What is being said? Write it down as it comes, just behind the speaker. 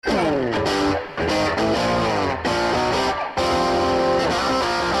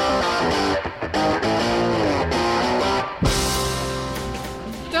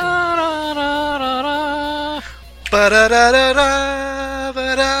Ba-da-da-da-da,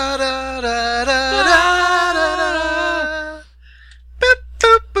 ba-da-da-da-da-da-da. Boop,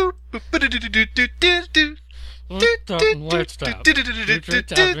 boop, boop, boop, ba-do-do-do-do-do-do. Let's stop. Future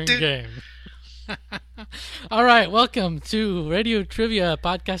tapping game. All right, welcome to Radio Trivia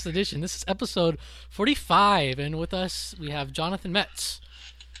Podcast Edition. This is episode 45, and with us we have Jonathan Metz.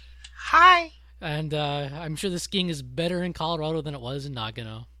 Hi. And I'm sure the skiing is better in Colorado than it was in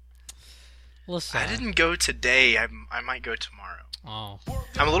Nagano. I didn't go today. I might go tomorrow. Oh.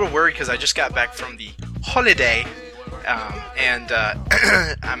 I'm a little worried because I just got back from the holiday, and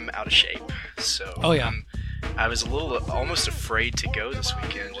I'm out of shape. So Oh, yeah. I was a little almost afraid to go this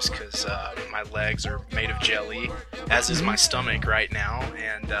weekend just because my legs are made of jelly, as is my stomach right now,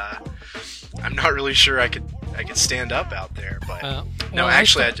 and I'm not really sure I could stand up out there. But no,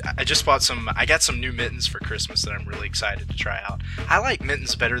 actually, I just bought some. I got some new mittens for Christmas that I'm really excited to try out. I like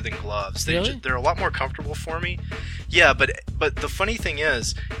mittens better than gloves. Really? They're a lot more comfortable for me. Yeah, but the funny thing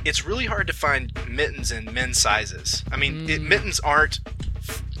is, it's really hard to find mittens in men's sizes. I mean, mittens aren't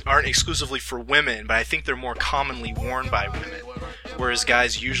exclusively for women, but I think they're more commonly worn by women, whereas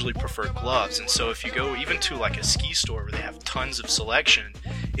guys usually prefer gloves. And so if you go even to like a ski store where they have tons of selection,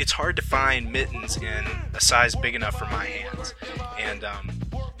 it's hard to find mittens in a size big enough for my hands. And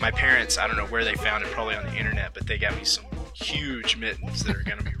my parents, I don't know where they found it, probably on the internet, but they got me some huge mittens that are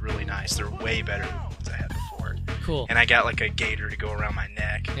going to be really nice. They're way better than the ones I had before. Cool. And I got like a gaiter to go around my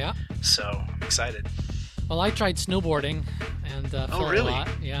neck. Yeah. So I'm excited. Well, I tried snowboarding and fell Oh, really? a lot.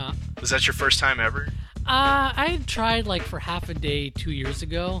 Yeah. Was that your first time ever? I tried like for half a day 2 years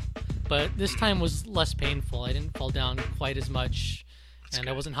ago, but this time was less painful. I didn't fall down quite as much, and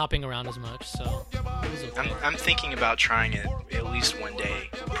I wasn't hopping around as much, so it was okay. I'm thinking about trying it at least one day,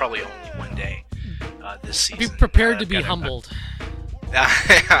 probably only one day this season. Be prepared to be humbled.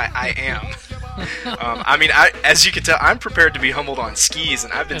 I am. I mean, as you can tell, I'm prepared to be humbled on skis,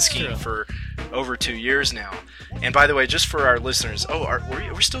 and I've been skiing for over 2 years now. And by the way, just for our listeners, are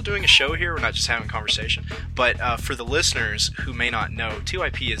we still doing a show here? We're not just having a conversation. But for the listeners who may not know,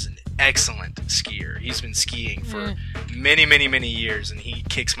 TYP is an excellent skier. He's been skiing for many, many, many years, and he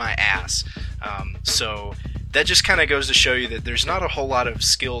kicks my ass. So that just kind of goes to show you that there's not a whole lot of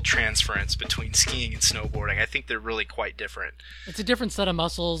skill transference between skiing and snowboarding. I think they're really quite different. It's a different set of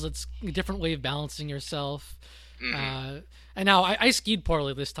muscles. It's a different way of balancing yourself. Mm-hmm. And now I skied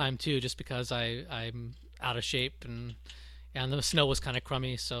poorly this time too, just because I'm out of shape and the snow was kind of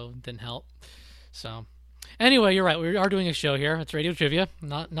crummy, so it didn't help. So anyway, you're right. We are doing a show here. It's Radio Trivia,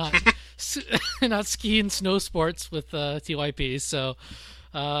 not not ski and snow sports with TYP. So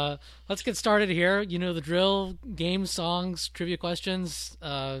let's get started here. You know the drill: games, songs, trivia questions.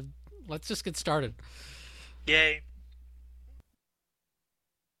 Let's just get started. Yay.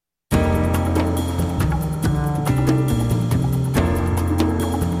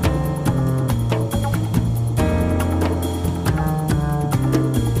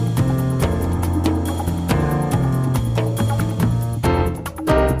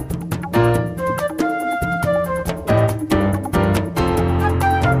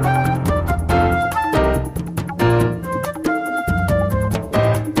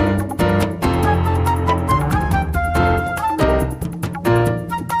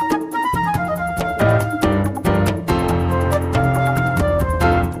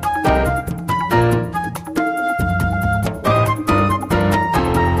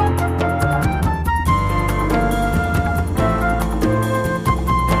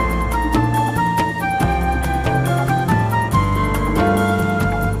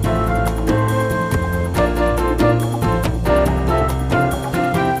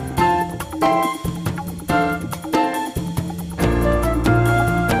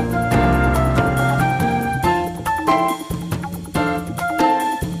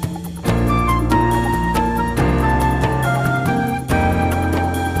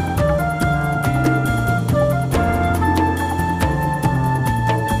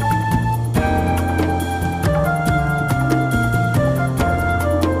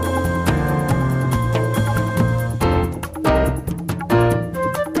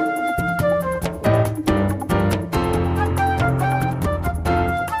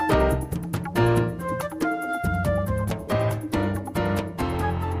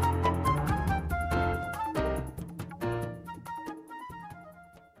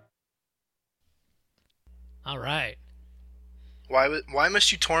 All right. Why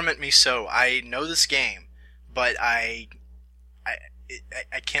must you torment me so? I know this game, but I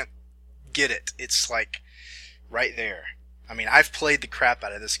can't get it. It's like right there. I mean, I've played the crap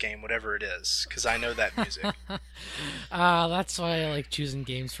out of this game, whatever it is, because I know that music. That's why I like choosing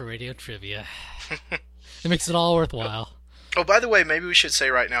games for radio trivia. It makes it all worthwhile. Oh, by the way, maybe we should say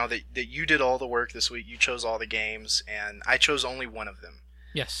right now that you did all the work this week. You chose all the games, and I chose only one of them.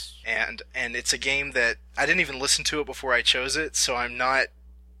 Yes. And it's a game that I didn't even listen to it before I chose it, so I'm not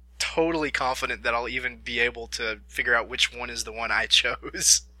totally confident that I'll even be able to figure out which one is the one I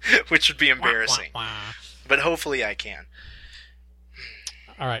chose, which would be embarrassing. Wah, wah, wah. But hopefully I can.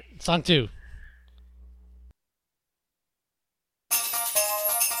 All right, song 2.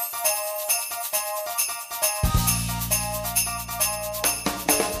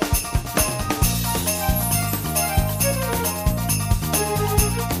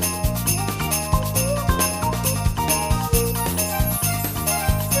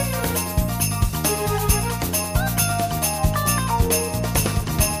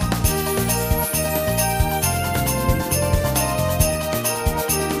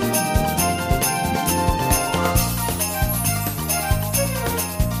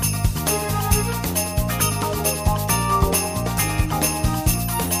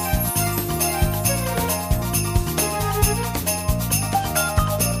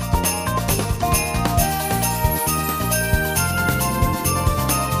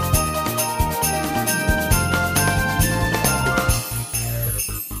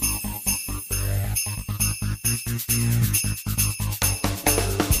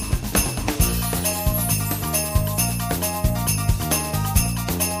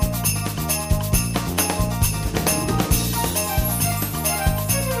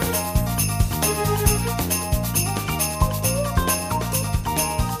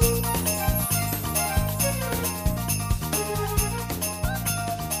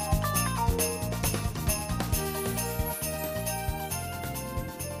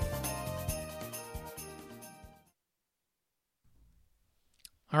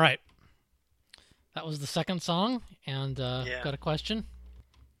 All right. That was the second song, and got a question.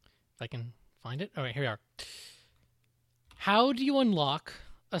 If I can find it. All right, here we are. How do you unlock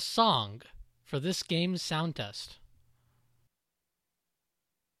a song for this game's sound test?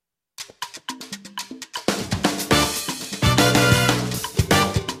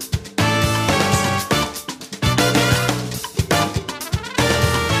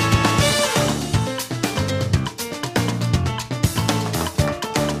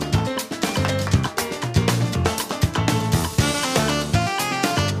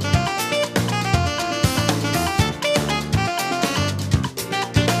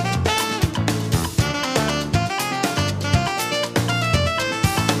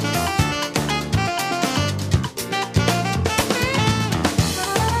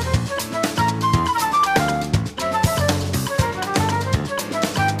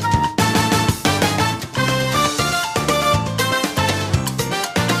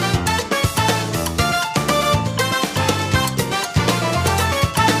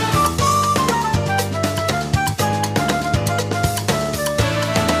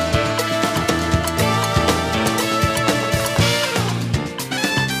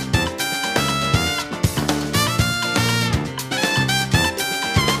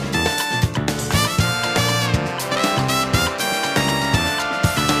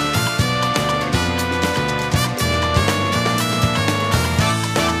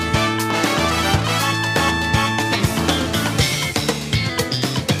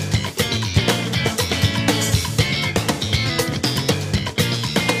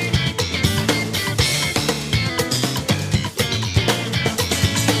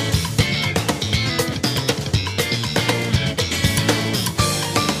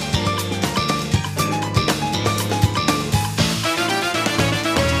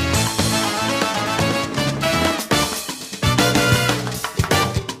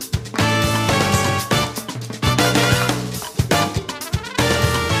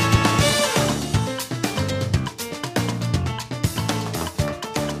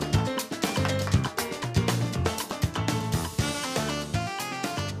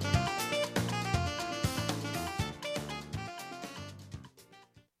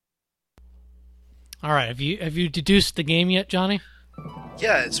 All right, have you deduced the game yet, Johnny?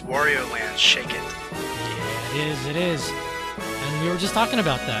 Yeah, it's Wario Land Shake It. Yeah, it is. And we were just talking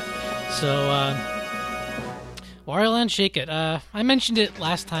about that. So, Wario Land Shake It. I mentioned it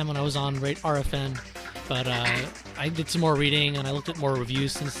last time when I was on RFN, but I did some more reading and I looked at more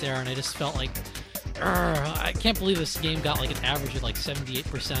reviews since there, and I just felt like, I can't believe this game got like an average of like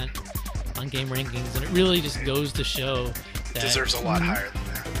 78% on game rankings, and it really just goes to show that It deserves a lot higher than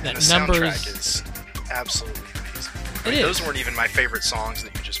that. that And the numbers- soundtrack is absolutely amazing. Those weren't even my favorite songs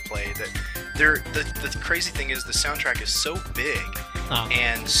that you just played. The crazy thing is the soundtrack is so big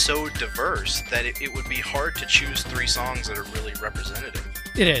and so diverse that it would be hard to choose 3 songs that are really representative.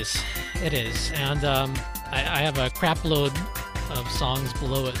 It is, and I have a crap load of songs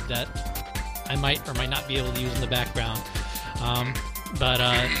below it that I might or might not be able to use in the background.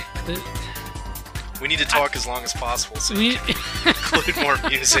 We need to talk as long as possible so we can include more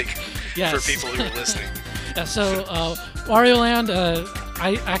music yes. for people who are listening. Yeah, so Wario Land,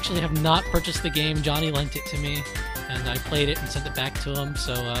 I actually have not purchased the game. Johnny lent it to me, and I played it and sent it back to him.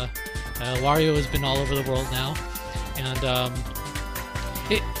 So Wario has been all over the world now, and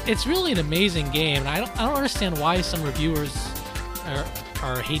it's really an amazing game. And I don't understand why some reviewers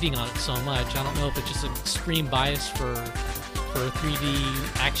are hating on it so much. I don't know if it's just an extreme bias for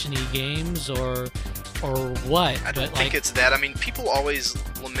 3D action-y games or what. I don't think it's that. I mean, people always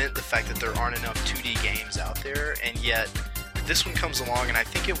lament the fact that there aren't enough 2D games out there, and yet this one comes along, and I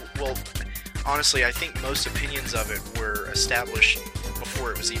think it will. Honestly, I think most opinions of it were established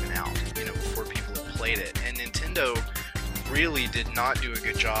before it was even out. Before people had played it, and Nintendo really did not do a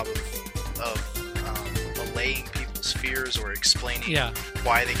good job of allaying people's fears or explaining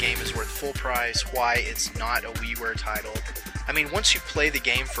why the game is worth full price, why it's not a WiiWare title. I mean, once you play the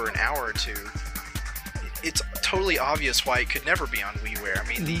game for an hour or two, it's totally obvious why it could never be on WiiWare. I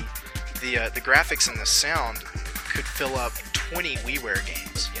mean, the graphics and the sound could fill up 20 WiiWare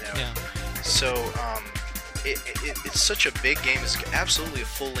games, Yeah. So it's such a big game. It's absolutely a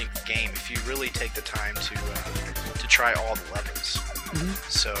full-length game if you really take the time to try all the levels. Mm-hmm.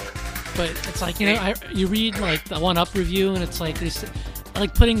 So, but it's like you read like the 1UP review, and it's like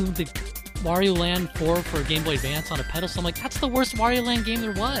putting the Wario Land 4 for Game Boy Advance on a pedestal. I'm like, that's the worst Wario Land game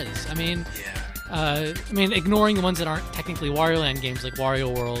there was. I mean, ignoring the ones that aren't technically Wario Land games like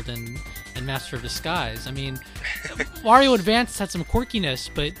Wario World and Master of Disguise. I mean, Wario Advance had some quirkiness,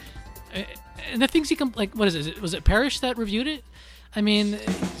 but and the things what is it? Was it Parrish that reviewed it? I mean,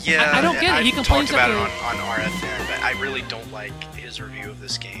 yeah, I don't get it. He complains talked about it on RFN, but I really don't like his review of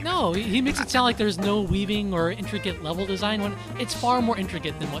this game. No, he makes it sound like there's no weaving or intricate level design when it's far more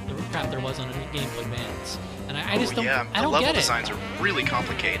intricate than what the crap there was on a Game Boy Advance. And I just don't. Yeah, I don't the level get it. designs are really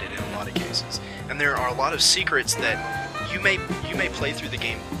complicated in a lot of cases, and there are a lot of secrets that you may play through the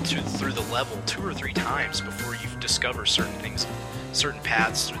game through the level 2 or 3 times before you discover certain things, certain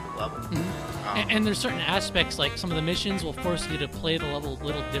paths through the level. Mm-hmm. And there's certain aspects, like some of the missions will force you to play the level a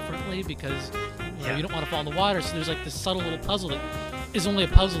little differently because you don't want to fall in the water. So there's like this subtle little puzzle that is only a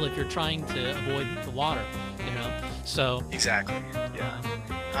puzzle if you're trying to avoid the water, So exactly, yeah.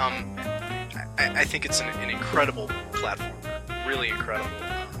 I think it's an incredible platformer, really incredible.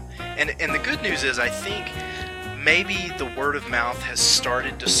 And the good news is, I think maybe the word of mouth has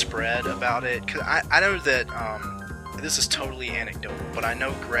started to spread about it. Cause I know that. This is totally anecdotal, but I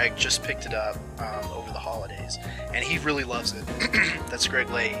know Greg just picked it up over the holidays, and he really loves it. That's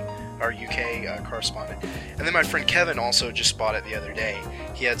Greg Lay, our UK correspondent. And then my friend Kevin also just bought it the other day.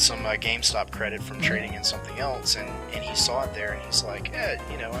 He had some GameStop credit from trading in something else, and he saw it there, and he's like,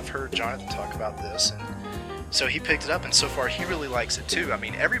 I've heard Jonathan talk about this. And so he picked it up, and so far he really likes it too. I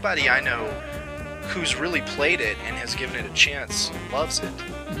mean, everybody I know who's really played it and has given it a chance loves it.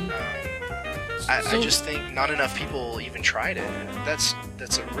 I just think not enough people even tried it. That's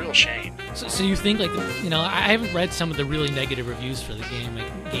a real shame. So you think I haven't read some of the really negative reviews for the game.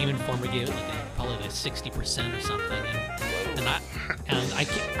 Like Game Informer gave it probably 60% or something, and I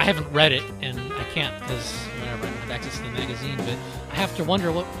haven't read it, and I can't because I don't have access to the magazine. But I have to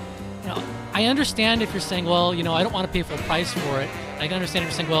wonder what. I understand if you're saying, well, I don't want to pay full price for it. I can understand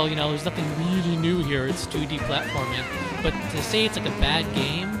if you're saying, well, there's nothing really new here. It's 2D platforming. But to say it's like a bad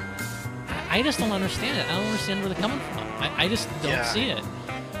game. I just don't understand it. I don't understand where they're coming from. I just don't see it.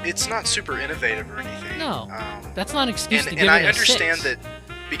 It's not super innovative or anything. No, that's not an excuse to give it a 6. And I understand that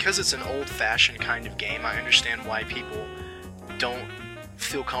because it's an old-fashioned kind of game, I understand why people don't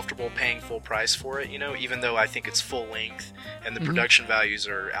feel comfortable paying full price for it, even though I think it's full length and the production values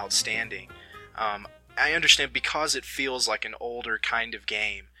are outstanding. I understand because it feels like an older kind of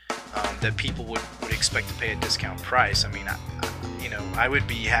game that people would expect to pay a discount price. I mean, I would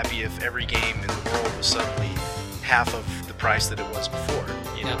be happy if every game in the world was suddenly half of the price that it was before.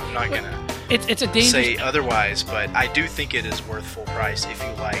 I'm not gonna it's a dangerous say otherwise, but I do think it is worth full price if you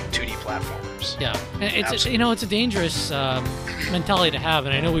like 2D platformers. Yeah, it's a dangerous mentality to have,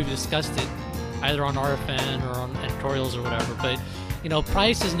 and I know we've discussed it either on RFN or on editorials or whatever. But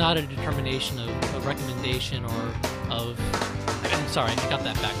price is not a determination of a recommendation or of. I'm sorry, I got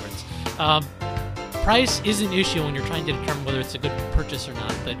that backwards. Price is an issue when you're trying to determine whether it's a good purchase or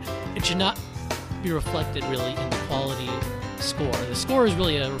not, but it should not be reflected really in the quality score. The score is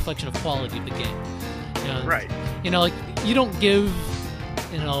really a reflection of quality of the game. Right. Like you don't give,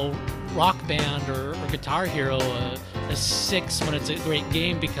 Rock Band or Guitar Hero a a 6 when it's a great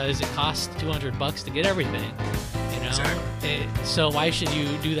game because it costs $200 to get everything. You know, Exactly. So why should you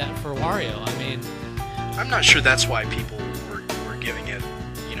do that for Wario? I mean, I'm not sure that's why people were giving it,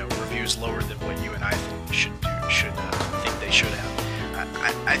 reviews lower than what you and I think they should have.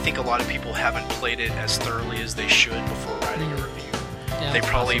 I think a lot of people haven't played it as thoroughly as they should before writing a review. yeah, They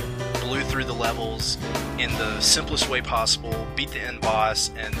probably possibly. blew through the levels in the simplest way possible, beat the end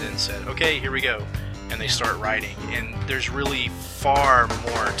boss, and then said, "Okay, here we go," and they Yeah. start writing. And there's really far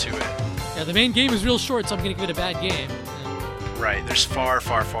more to it. Yeah, the main game is real short, so I'm gonna give it a bad game. And, Right? There's far,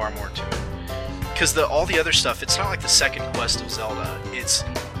 far, far more to it. Because all the other stuff, it's not like the second quest of Zelda. It's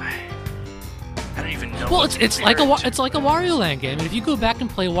I don't even know. well, what to it's like compare it to. it's like a Wario Land game. And if you go back and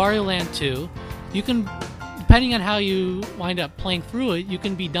play Wario Land 2, you can, depending on how you wind up playing through it, you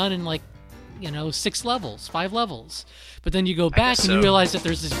can be done in 6 levels, 5 levels. But then you go back guess and you so. realize that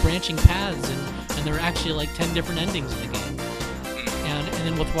there's these branching paths, and there are actually like 10 different endings in the game. And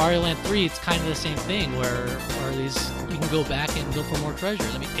then with Wario Land 3, it's kind of the same thing, where these you can go back and go for more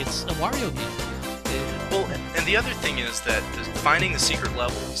treasures. I mean, it's a Wario game. Well, and the other thing is that finding the secret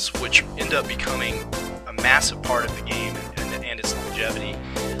levels, which end up becoming a massive part of the game and its longevity,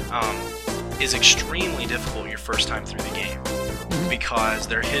 is extremely difficult your first time through the game. Because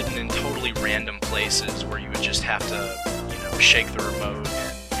they're hidden in totally random places where you would just have to, shake the remote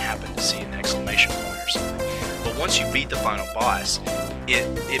and happen to see an exclamation point or something. But once you beat the final boss,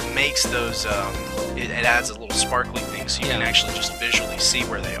 it makes those, it adds a little sparkly thing so you can Yeah. actually just visually see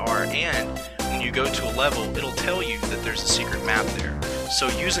where they are. And when you go to a level, it'll tell you that there's a secret map there. So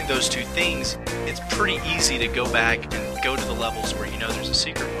using those two things, it's pretty easy to go back and go to the levels where you know there's a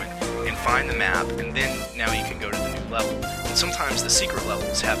secret one and find the map, and then now you can go to the new level. And sometimes the secret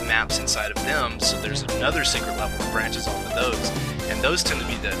levels have maps inside of them, so there's another secret level that branches off of those, and those tend to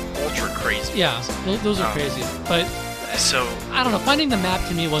be the ultra crazy Yeah, ones. those are crazy. But So I don't know. Finding the map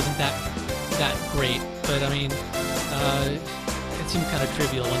to me wasn't that great. But I mean, it seemed kind of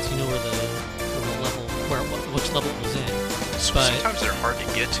trivial once you know where the level, which level it was in. But sometimes they're hard to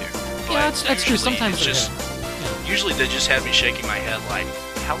get to. But yeah, that's true. usually Sometimes it's they're just hidden. usually they just have me shaking my head like,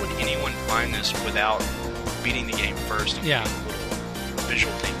 how would anyone find this without beating the game first and Yeah. getting a little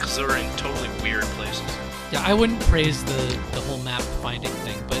visual thing? Because they're in totally weird places. Yeah, I wouldn't praise the whole map finding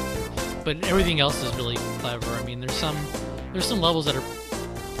thing, but everything else is really clever. I mean, there's some levels that are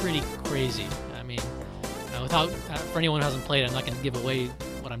pretty crazy. I mean, for anyone who hasn't played, I'm not going to give away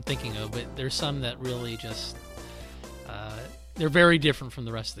what I'm thinking of, but there's some that really just they're very different from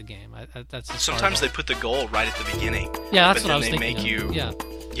the rest of the game. That's as far Sometimes as they put the goal right at the beginning. yeah, that's but what I then was they thinking. make of. you- Yeah,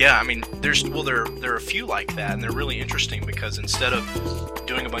 Yeah, I mean, there are a few like that, and they're really interesting because instead of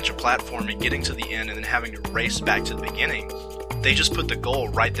doing a bunch of platforming, getting to the end, and then having to race back to the beginning, they just put the goal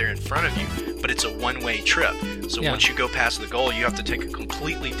right there in front of you, but it's a one-way trip. So Yeah. once you go past the goal, you have to take a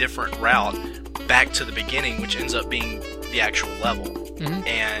completely different route back to the beginning, which ends up being the actual level. Mhm.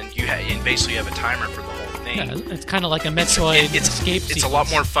 And and basically you have a timer for the whole thing. yeah, it's kind of like a Metroid escape. It's a lot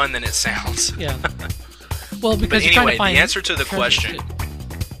sequence. more fun than it sounds. Yeah. Well, because But you're trying anyway, to find the answer to the treasures, question,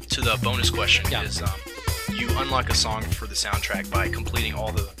 too. to the bonus question, Yeah. is you unlock a song for the soundtrack by completing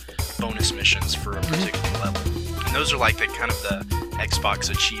all the bonus missions for a particular level. And those are like the kind of the Xbox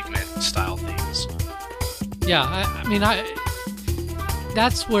achievement style things. Yeah, I mean,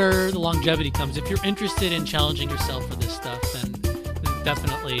 that's where the longevity comes. If you're interested in challenging yourself for this stuff, then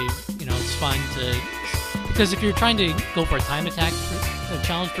definitely, it's fun to. Because if you're trying to go for a time attack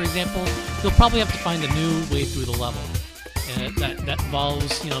challenge, for example, you'll probably have to find a new way through the level. That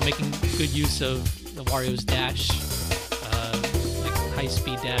involves, making good use of the Wario's dash, like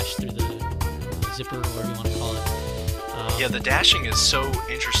high-speed dash through the zipper, or whatever you want to call it. Yeah, the dashing is so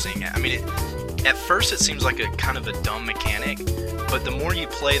interesting. I mean, at first it seems like a kind of a dumb mechanic, but the more you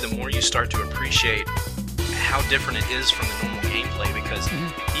play, the more you start to appreciate how different it is from the normal gameplay, because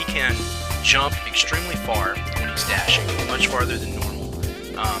he can jump extremely far when he's dashing, much farther than normal.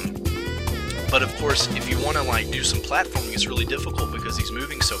 But of course, if you want to do some platforming, it's really difficult because he's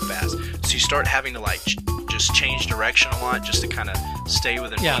moving so fast. So you start having to just change direction a lot just to kind of stay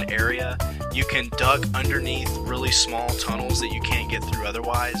within one area. You can duck underneath really small tunnels that you can't get through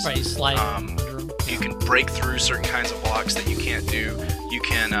otherwise. Right, you slide under them. You can break through certain kinds of blocks that you can't do. You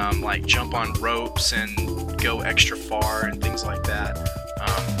can jump on ropes and go extra far and things like that.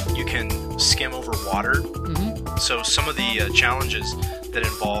 You can skim over water. Mm-hmm. So some of the challenges that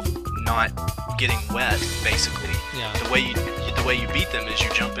involve not getting wet, basically, the way you beat them is you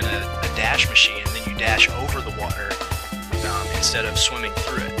jump in a dash machine and then you dash over the water instead of swimming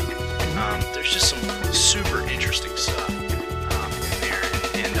through it. There's just some super interesting stuff in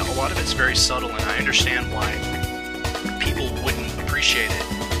there, and a lot of it's very subtle. And I understand why appreciate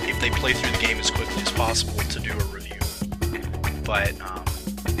it if they play through the game as quickly as possible to do a review. But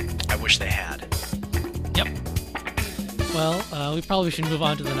I wish they had. Yep. Well, we probably should move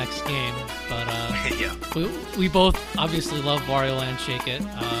on to the next game, but Yeah. we both obviously love Wario Land Shake It.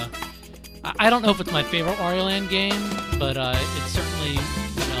 I don't know if it's my favorite Wario Land game, but it's certainly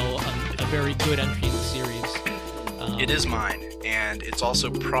a very good entry in the series. It is mine, and it's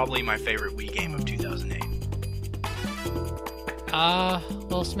also probably my favorite Wii game of 2008.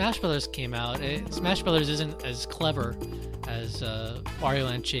 Well, Smash Brothers came out. Smash Brothers isn't as clever as Wario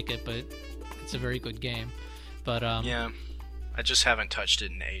Land Shake It, but it's a very good game. But yeah, I just haven't touched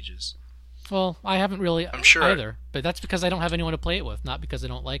it in ages. Well, I haven't really I'm sure either, but that's because I don't have anyone to play it with, not because I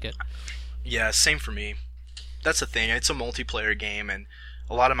don't like it. Yeah, same for me. That's the thing. It's a multiplayer game, and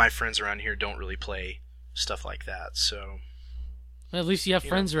a lot of my friends around here don't really play stuff like that. So Well, at least you have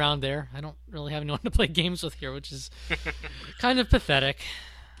friends around there. I don't really have anyone to play games with here, which is kind of pathetic.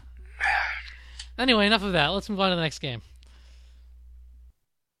 Anyway, enough of that. Let's move on to the next game.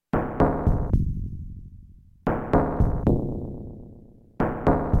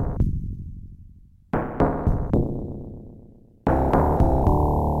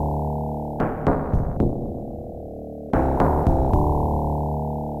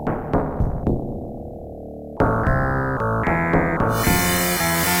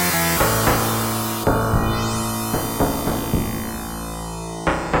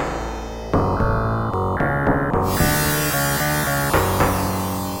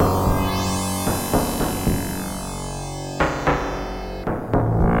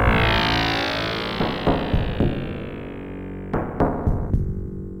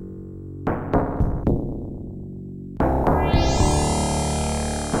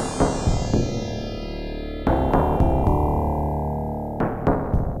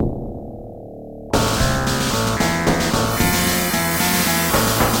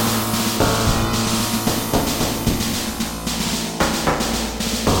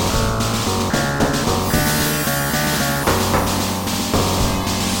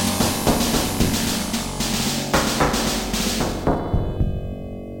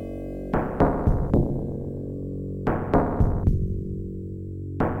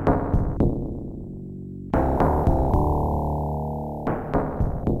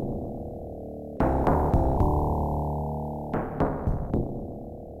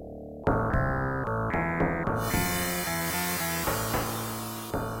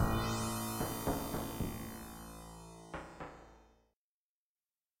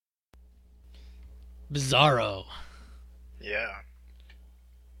 Bizarro. yeah.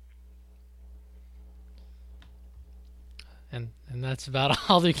 And that's about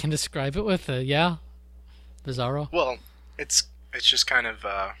all you can describe it with. Yeah, Bizarro. Well, it's just kind of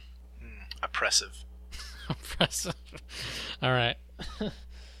oppressive. Impressive. All right.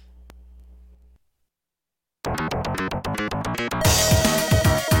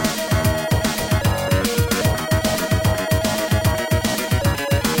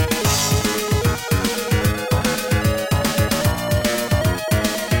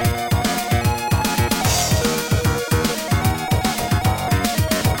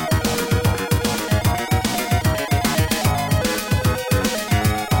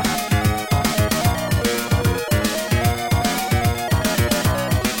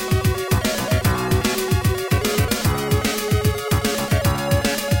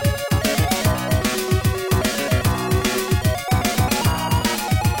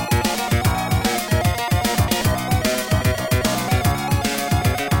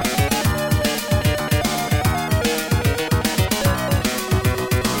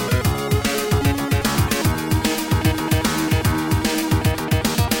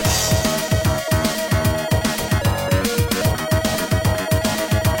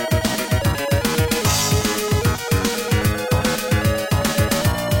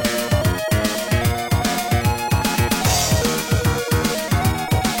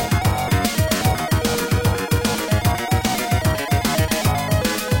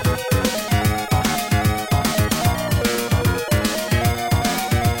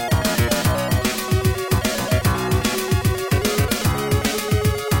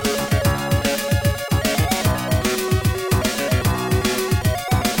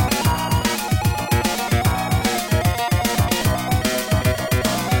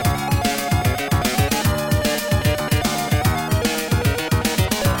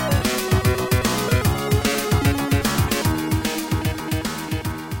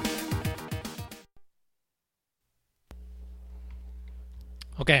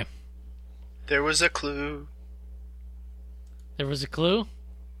 Okay. There was a clue There was a clue?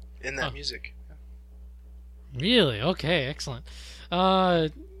 in that music. Really? Okay, excellent.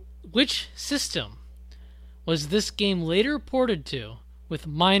 Which system was this game later ported to with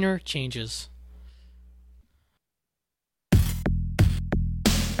minor changes?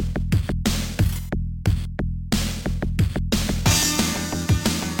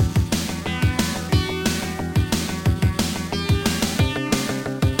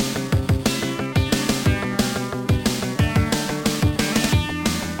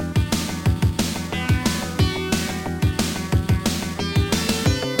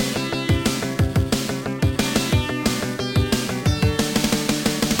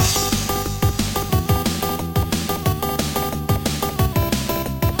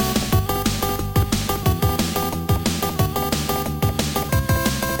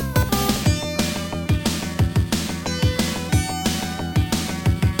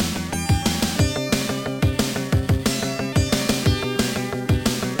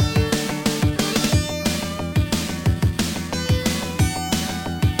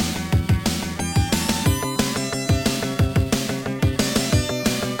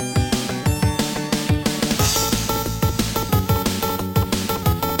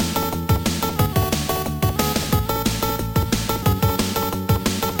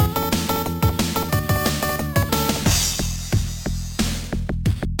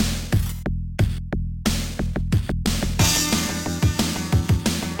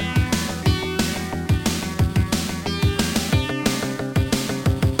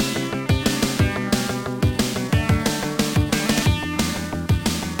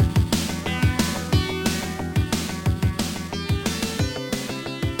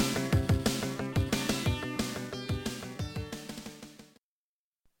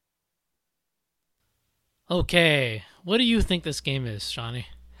 Okay, what do you think this game is, Shawnee?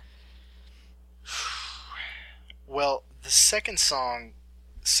 Well, the second song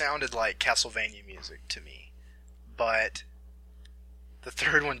sounded like Castlevania music to me, but the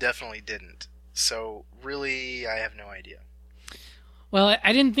third one definitely didn't. So, really, I have no idea. Well,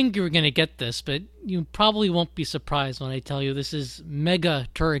 I didn't think you were going to get this, but you probably won't be surprised when I tell you this is Mega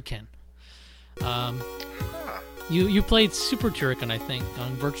Turrican. You played Super Turrican, I think,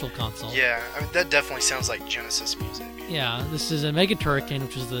 on Virtual Console. Yeah, I mean, that definitely sounds like Genesis music. Yeah, this is a Mega Turrican,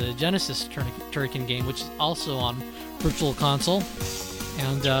 which is the Genesis Turrican game, which is also on Virtual Console.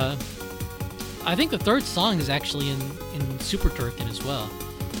 And I think the third song is actually in Super Turrican as well.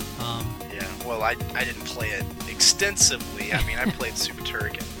 Yeah, well, I didn't play it extensively. I mean, I played Super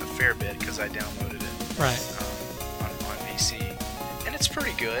Turrican a fair bit because I downloaded it on PC. And it's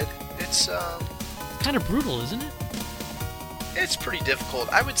pretty good. It's kind of brutal, isn't it? It's pretty difficult.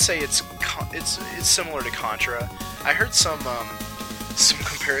 I would say it's similar to Contra. I heard some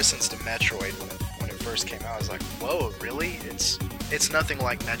comparisons to Metroid when it first came out. I was like, whoa, really? It's nothing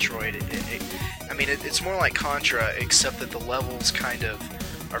like Metroid. It's more like Contra, except that the levels kind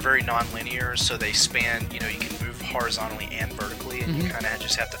of are very non-linear, so they span. You can move horizontally and vertically, and you kind of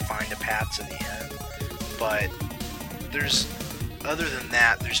just have to find a path to the end. But other than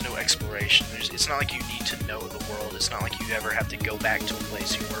that, there's no exploration. It's not like you need to know the world. It's not like you ever have to go back to a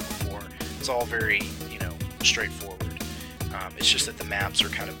place you were before. It's all very, straightforward. It's just that the maps are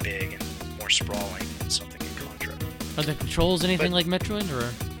kind of big and more sprawling than something in Contra. Are the controls anything like Metroid, or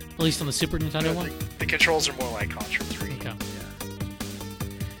at least on the Super Nintendo one? The controls are more like Contra 3. Okay.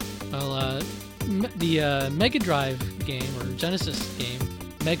 Yeah. Well, the Mega Drive game, or Genesis game,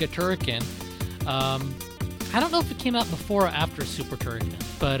 Mega Turrican, I don't know if it came out before or after Super Turrican,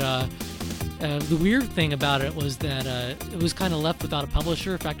 but the weird thing about it was that it was kind of left without a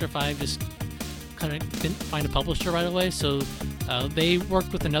publisher. Factor 5 just kind of didn't find a publisher right away, so they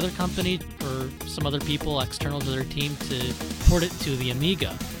worked with another company or some other people external to their team to port it to the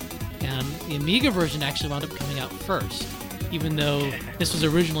Amiga. And the Amiga version actually wound up coming out first, even though this was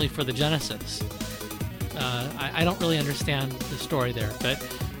originally for the Genesis. I don't really understand the story there, but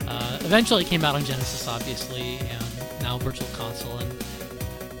eventually it came out on Genesis, obviously, and now Virtual Console. And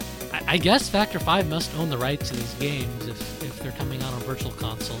I guess Factor 5 must own the rights to these games if they're coming out on Virtual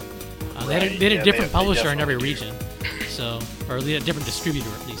Console. They had a different publisher in every region, or they had a different distributor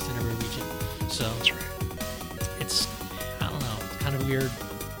at least in every region. So that's right. It's, I don't know, it's kind of weird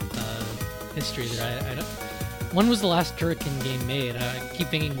history that I don't. When was the last Turrican game made? I keep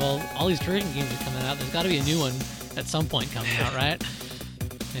thinking, well, all these Turrican games are coming out. There's got to be a new one at some point coming out, right?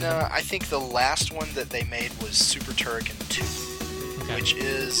 Yeah. No, I think the last one that they made was Super Turrican 2, which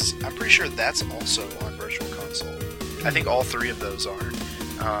is, I'm pretty sure that's also on Virtual Console. I think all three of those are.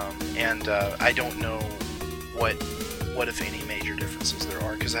 I don't know what if any major differences there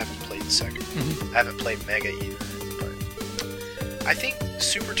are, because I haven't played the second. I haven't played Mega either, but I think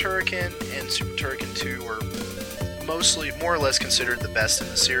Super Turrican and Super Turrican 2 are mostly, more or less considered the best in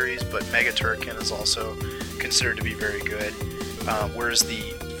the series, but Mega Turrican is also considered to be very good. Whereas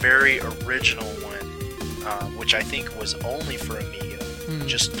the very original one, which I think was only for Amiga,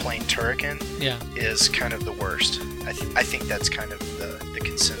 just plain Turrican, is kind of the worst. I think that's kind of the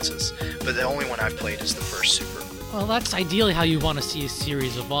consensus. But the only one I've played is the first Super. Well, that's ideally how you want to see a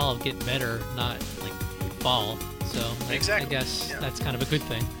series evolve, get better, not like fall. So exactly. I guess that's kind of a good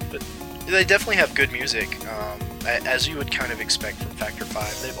thing. But they definitely have good music, as you would kind of expect from Factor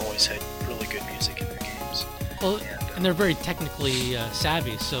 5. They've always had really good music in their games. Well, and they're very technically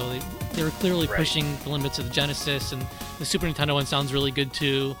savvy, so they were clearly pushing the limits of the Genesis, and the Super Nintendo one sounds really good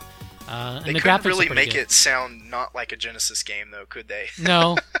too. And they the couldn't graphics really are pretty make good. it sound not like a Genesis game, though, could they?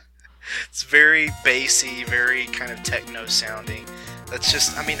 No. It's very bassy, very kind of techno sounding. That's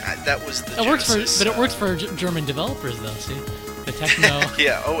just, I mean, that was the Genesis. But it works for German developers, though. See, the techno.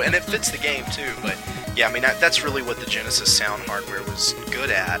 Yeah. Oh, and it fits the game too. But yeah, I mean, that's really what the Genesis sound hardware was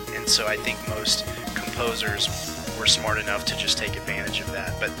good at, and so I think most composers were smart enough to just take advantage of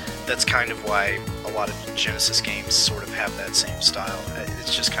that. But that's kind of why a lot of Genesis games sort of have that same style.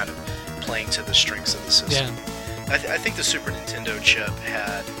 It's just kind of playing to the strengths of the system. Yeah. I think the Super Nintendo chip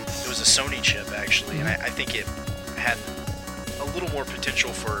it was a Sony chip actually, and I think it had a little more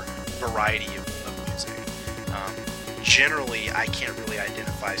potential for variety of music. Generally, I can't really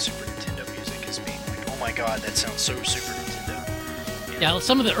identify Super Nintendo music as being like, oh my god, that sounds so Super Nintendo. Yeah,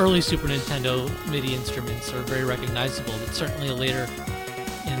 some of the early Super Nintendo MIDI instruments are very recognizable, but certainly later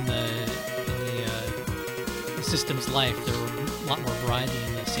in the system's life, there were a lot more variety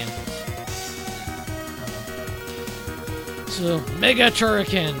in the samples. So, Mega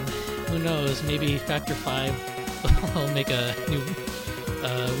Turrican! Who knows, maybe Factor 5 will make a new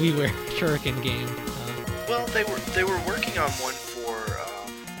WiiWare Turrican game. Well, they were working on one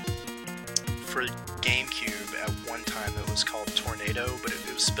for GameCube at one time. It was called Tornado, but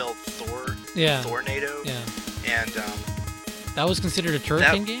it was spelled Thor. Yeah. Tornado. Yeah. And that was considered a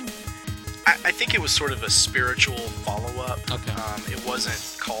Turrican game? I think it was sort of a spiritual follow-up. Okay. It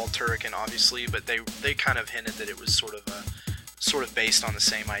wasn't called Turrican, obviously, but they kind of hinted that it was sort of based on the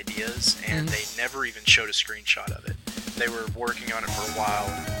same ideas, and they never even showed a screenshot of it. They were working on it for a while,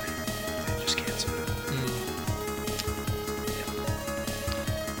 and then they just canceled it.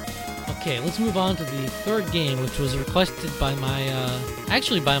 Okay, let's move on to the third game, which was requested by my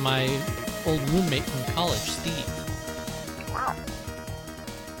old roommate from college, Steve. Wow.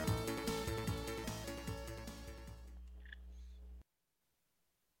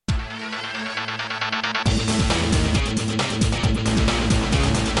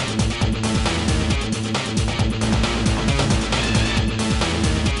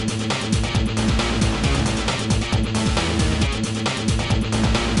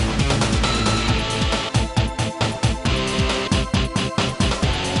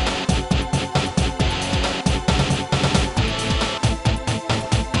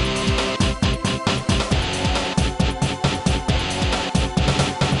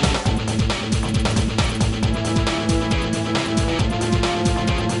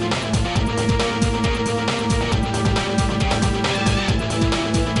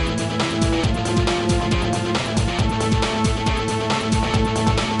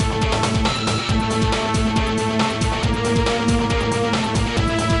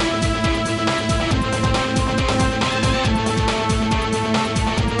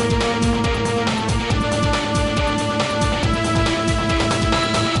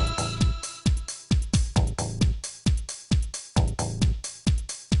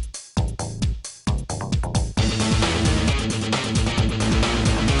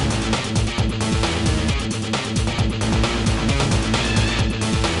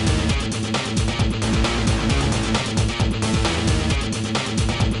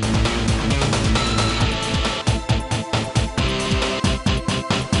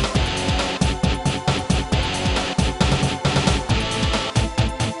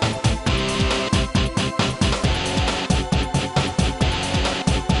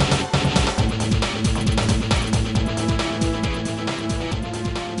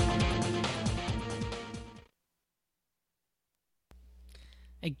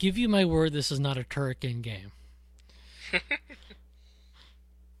 I give you my word, this is not a Turrican game.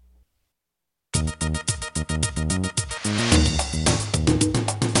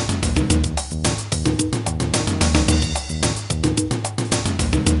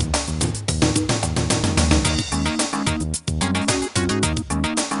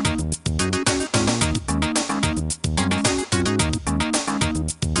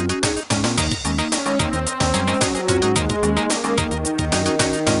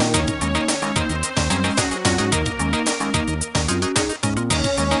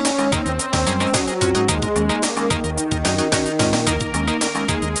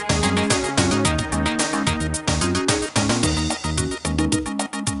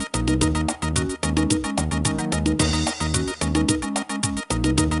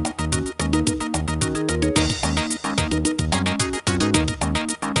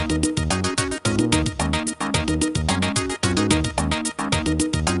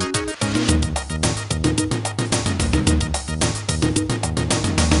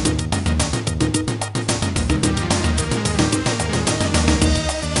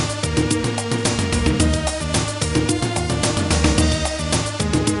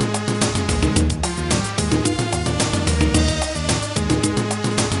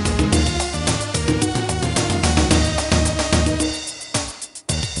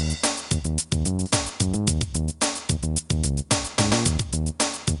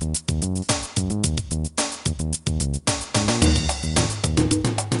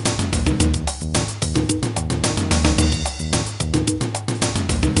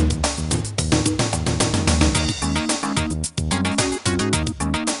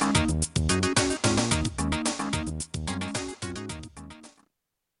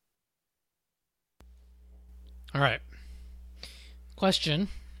 All right. Question.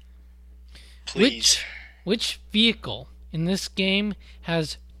 Please. Which vehicle in this game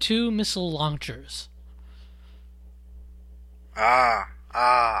has 2 missile launchers? Yes.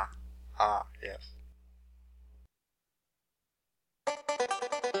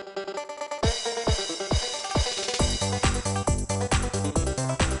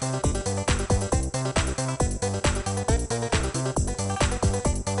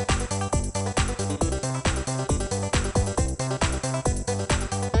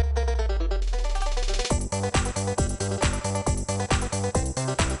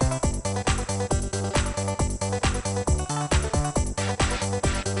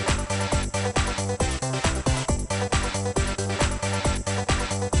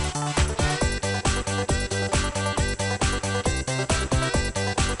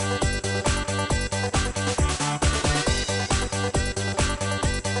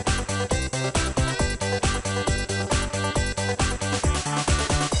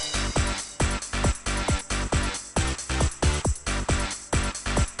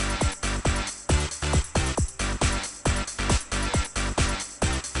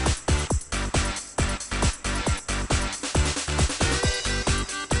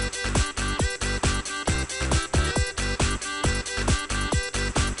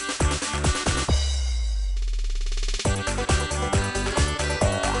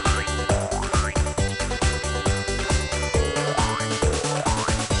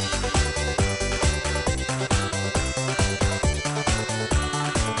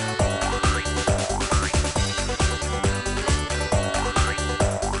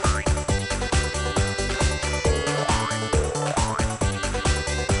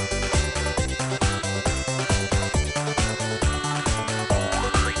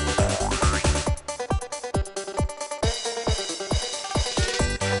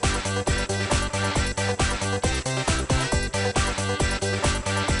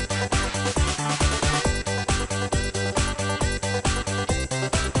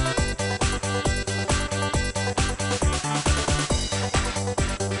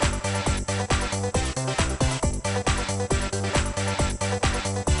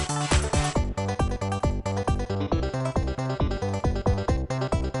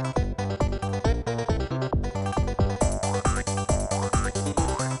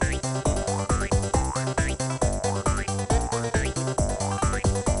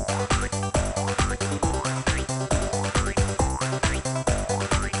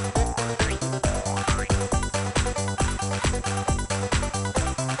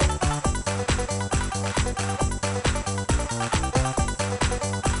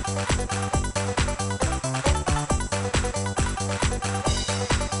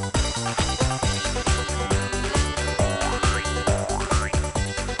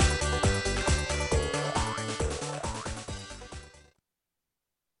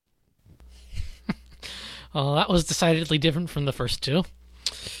 Well, that was decidedly different from the first two.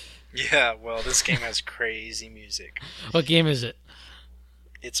 Yeah, well, this game has crazy music. What game is it?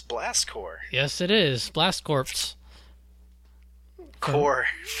 It's Blast Corps. Yes, it is. Blast Corps. Core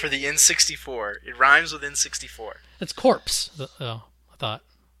for the N64. It rhymes with N64. It's Corpse. Oh, I thought.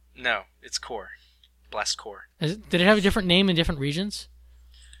 No, it's Core. Blast Corps. Did it have a different name in different regions?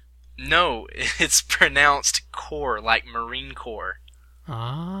 No, it's pronounced Corps, like Marine Corps.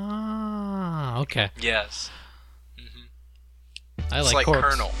 Ah, okay. Yes. I it's like Corpse.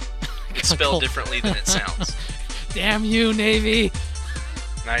 Colonel. It's spelled differently than it sounds. Damn you, Navy!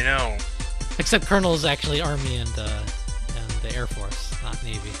 I know. Except Colonel is actually Army and the Air Force, not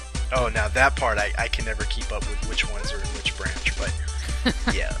Navy. Oh, now that part I can never keep up with which ones are in which branch, but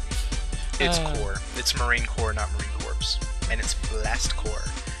yeah. It's Corps. It's Marine Corps, not Marine Corps. And it's Blast Corps.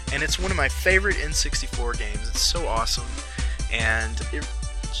 And it's one of my favorite N64 games. It's so awesome. And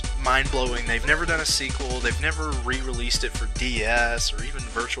it's mind-blowing. They've never done a sequel. They've never re-released it for DS or even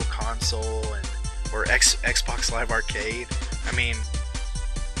Virtual Console or Xbox Live Arcade. I mean,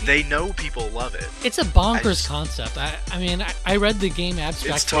 they know people love it. It's a bonkers concept. I mean, I read the game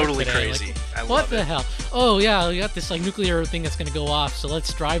abstract. It's totally today. crazy. Like, I love what it. the hell? Oh yeah, we got this like nuclear thing that's going to go off. So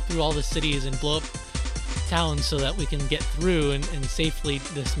let's drive through all the cities and blow up towns so that we can get through and safely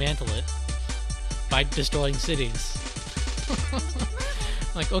dismantle it by destroying cities.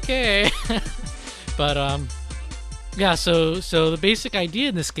 Like, okay. But yeah. So the basic idea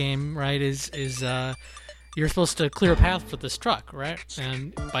in this game, right, is you're supposed to clear a path for this truck, right,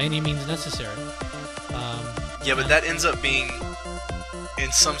 and by any means necessary. Yeah, but that ends up being,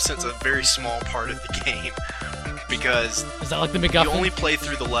 in some sense, a very small part of the game, because is that like the MacGuffin? you only play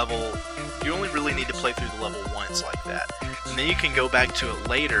through the level. You only really need to play through the level once like that, and then you can go back to it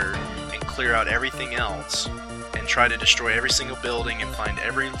later and clear out everything else, and try to destroy every single building and find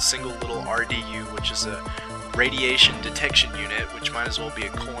every single little RDU, which is a radiation detection unit, which might as well be a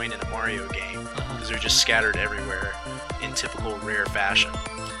coin in a Mario game, because they're just scattered everywhere in typical Rare fashion.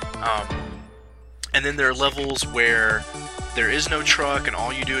 And then there are levels where there is no truck and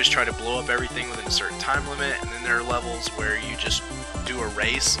all you do is try to blow up everything within a certain time limit, and then there are levels where you just do a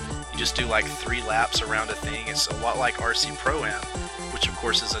race. You just do like 3 laps around a thing. It's a lot like RC Pro-Am, which of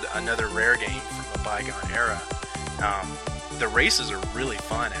course is another Rare game from a bygone era. The races are really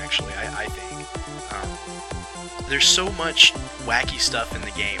fun, actually, I think. There's so much wacky stuff in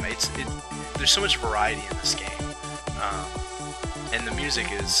the game. There's so much variety in this game. And the music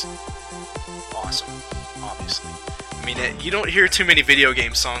is awesome, obviously. I mean, you don't hear too many video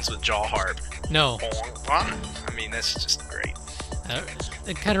game songs with jaw harp. No. I mean, that's just great.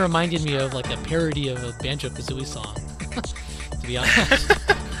 It kind of reminded me of like a parody of a Banjo-Kazooie song, to be honest.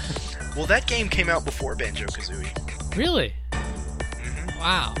 Well, that game came out before Banjo-Kazooie. Really? Mm-hmm.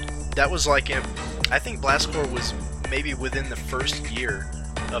 Wow. That was like I think Blast Corps was maybe within the first year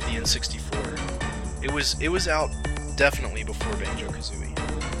of the N64. It was out definitely before Banjo-Kazooie.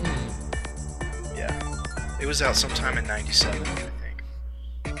 Yeah. It was out sometime in 97, I think.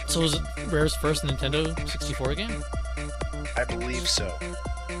 So was it Rare's first Nintendo 64 game? I believe so.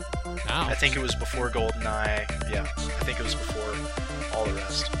 Wow. I think it was before GoldenEye. Yeah, I think it was before all the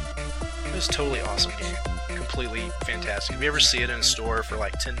rest. It was a totally awesome game. Completely fantastic. If you ever see it in a store for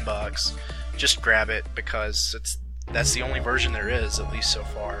like $10, just grab it, because that's the only version there is, at least so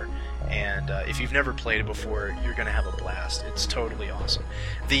far. And if you've never played it before, you're gonna have a blast. It's totally awesome.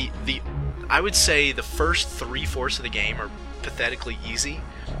 I would say the first 3/4 of the game are pathetically easy,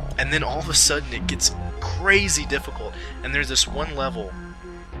 and then all of a sudden it gets crazy difficult. And there's this one level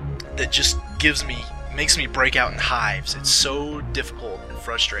that just makes me break out in hives. It's so difficult and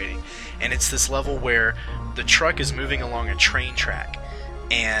frustrating. And it's this level where the truck is moving along a train track,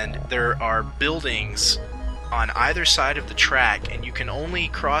 and there are buildings on either side of the track, and you can only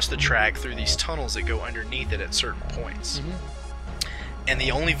cross the track through these tunnels that go underneath it at certain points. Mm-hmm. And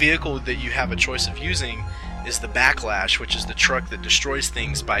the only vehicle that you have a choice of using is the Backlash, which is the truck that destroys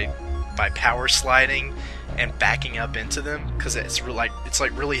things by power sliding and backing up into them, because it's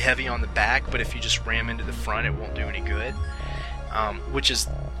like really heavy on the back, but if you just ram into the front, it won't do any good. Which is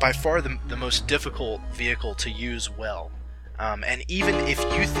by far the most difficult vehicle to use well. And even if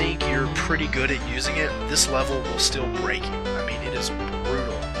you think you're pretty good at using it, this level will still break you. I mean, it is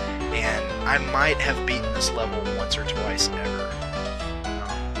brutal. And I might have beaten this level once or twice ever.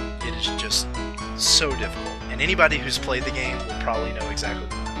 It is just so difficult. And anybody who's played the game will probably know exactly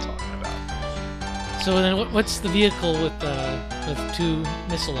what I'm talking about. So then what's the vehicle with 2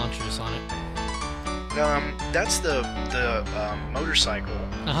 missile launchers on it? That's the motorcycle.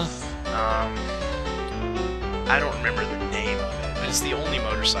 Uh-huh. I don't remember the name of it, but it's the only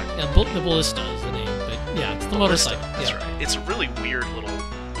motorcycle. Yeah, the Ballista is the name, but yeah, it's the motorcycle. That's right. It's a really weird little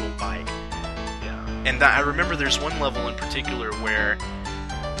bike. Yeah. And I remember there's one level in particular where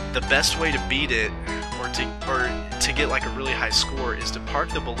the best way to beat it, or to get like a really high score, is to park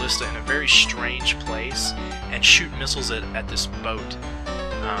the Ballista in a very strange place and shoot missiles at this boat.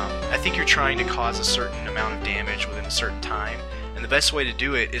 I think you're trying to cause a certain amount of damage within a certain time. And the best way to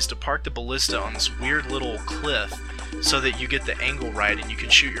do it is to park the Ballista on this weird little cliff so that you get the angle right and you can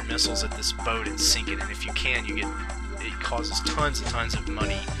shoot your missiles at this boat and sink it. And if you can, it causes tons and tons of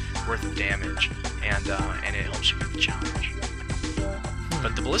money worth of damage, and it helps you with the challenge.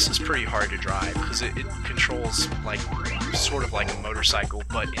 But the Ballista's pretty hard to drive because it controls like sort of like a motorcycle,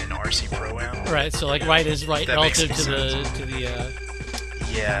 but in RC Pro-Am. Right. So like right is right relative to the.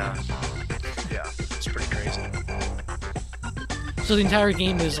 Yeah. It's pretty crazy. So the entire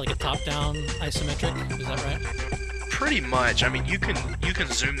game is like a top-down isometric, is that right? Pretty much. I mean, you can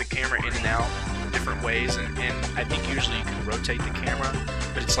zoom the camera in and out different ways, and I think usually you can rotate the camera,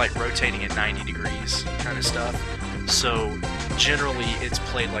 but it's like rotating at 90 degrees kind of stuff. So generally, it's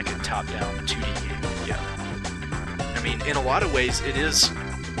played like a top-down 2D game. Yeah. I mean, in a lot of ways, it is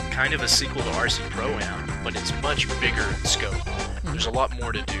kind of a sequel to RC Pro-Am, but it's much bigger in scope. There's a lot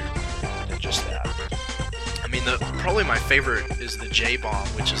more to do than just that. I mean, probably my favorite is the J-Bomb,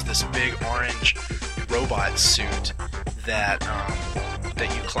 which is this big orange robot suit that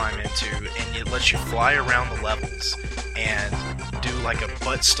that you climb into, and it lets you fly around the levels and do like a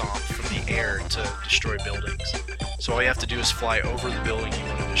butt stomp from the air to destroy buildings. So all you have to do is fly over the building you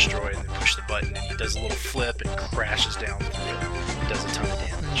want to destroy, and then push the button, and he does a little flip and crashes down through it. It does a ton of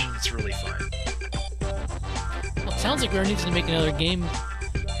damage. It's really fun. Well, it sounds like Rare needs to make another game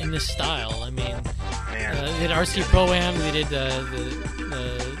in this style. I mean, they did RC Pro-Am, they did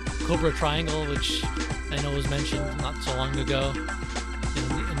the Cobra Triangle, which I know was mentioned not so long ago.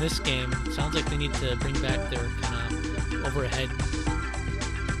 In this game, it sounds like they need to bring back their kind of overhead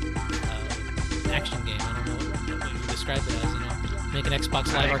action game. I don't know what you describe it as, you know, make an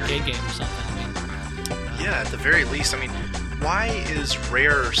Xbox Live Arcade game or something. I mean, yeah, at the very least. I mean, why is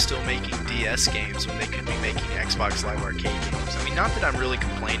Rare still making DS games when they could be making Xbox Live Arcade games? I mean, not that I'm really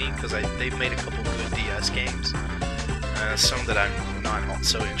complaining, because they've made a couple good DS games, some that I'm not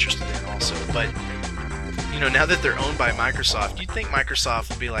so interested in also, but you know, now that they're owned by Microsoft, you'd think Microsoft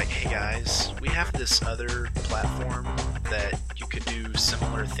would be like, hey guys, we have this other platform that you could do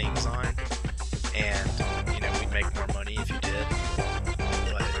similar things on, and, you know, we'd make more money if you did.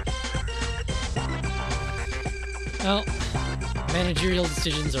 But well, managerial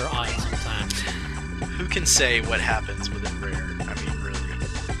decisions are odd sometimes. Who can say what happens within Rare? I mean, really.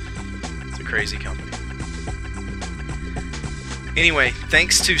 It's a crazy company. Anyway,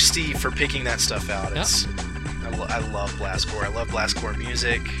 thanks to Steve for picking that stuff out. Yep. I love Blastcore. I love Blastcore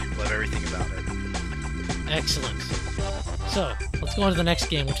music. Love everything about it. Excellent. So, let's go on to the next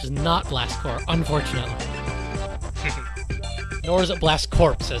game, which is not Blastcore, unfortunately. Nor is it Blast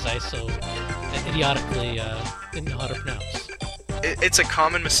Corpse, as I so idiotically didn't know how to pronounce. It's a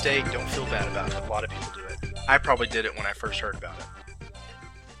common mistake. Don't feel bad about it. A lot of people do it. I probably did it when I first heard about it.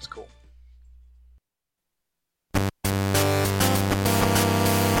 It's cool.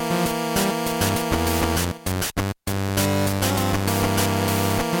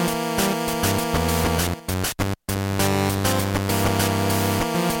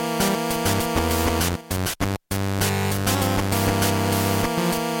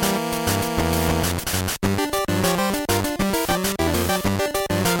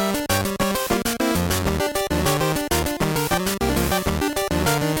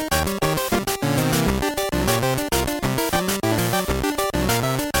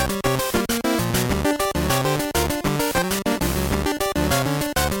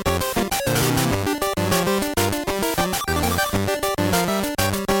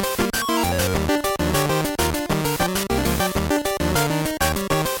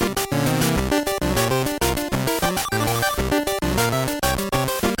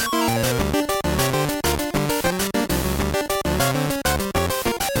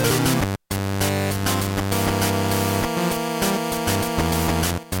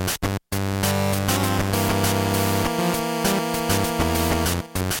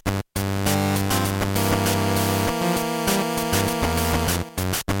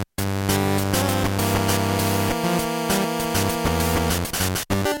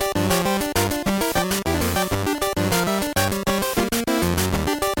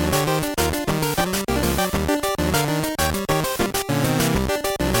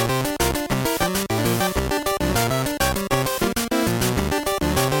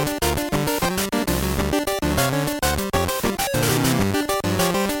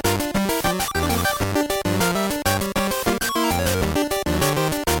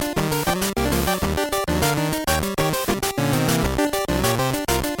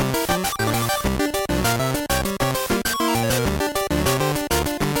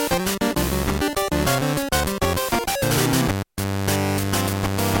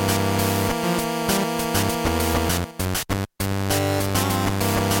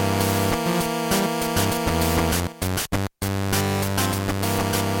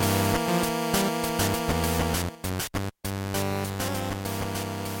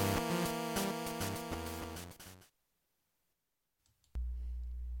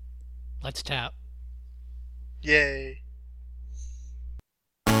 Let's tap. Yay.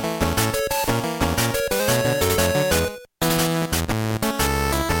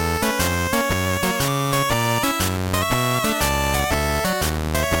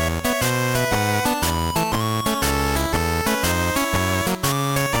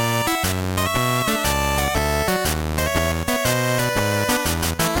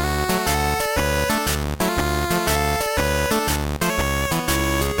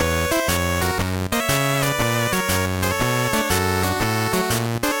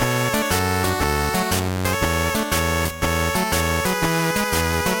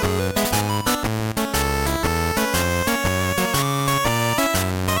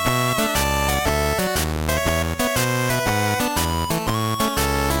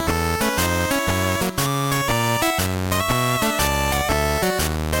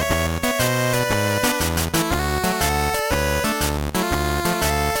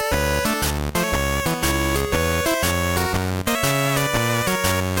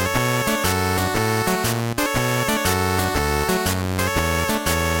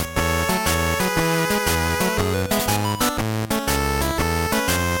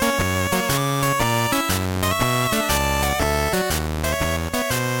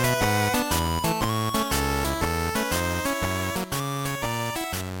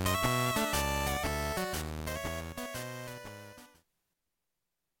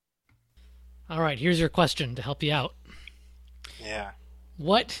 right, here's your question to help you out. Yeah.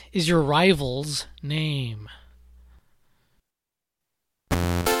 What is your rival's name?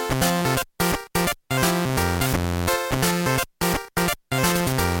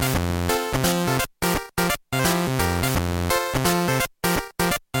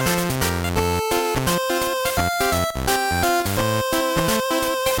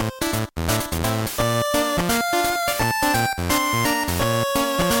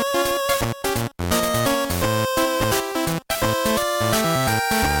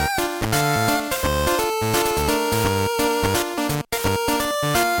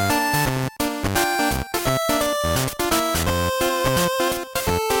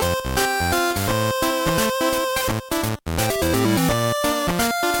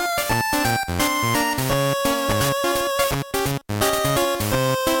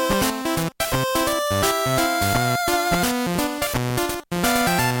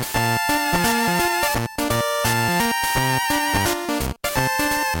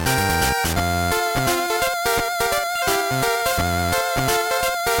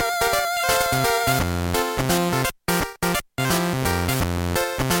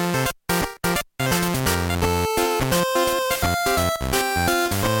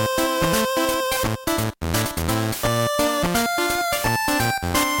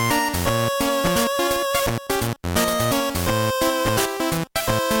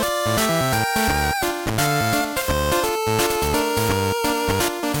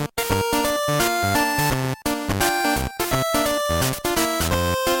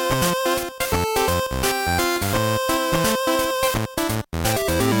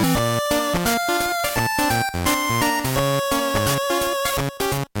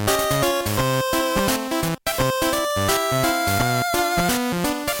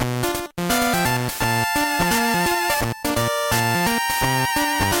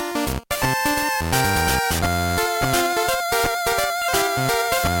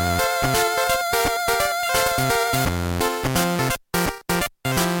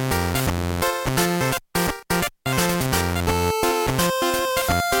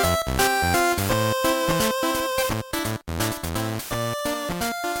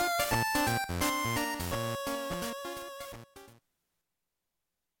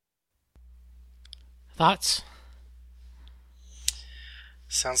 Thoughts?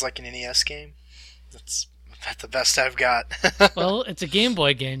 Sounds like an NES game. That's about the best I've got. Well, it's a Game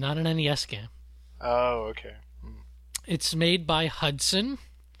Boy game, not an NES game. Oh, okay. It's made by Hudson.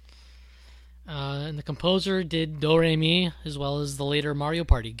 And the composer did Do-Re-Mi as well as the later Mario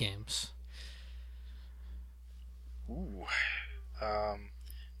Party games. Ooh.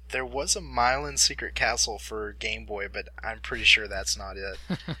 There was a Mile in Secret Castle for Game Boy, but I'm pretty sure that's not it.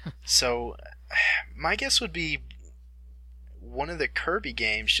 So, my guess would be one of the Kirby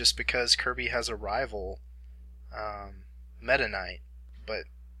games, just because Kirby has a rival, Meta Knight. But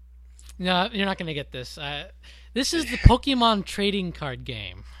no, you're not going to get this. This is the Pokemon trading card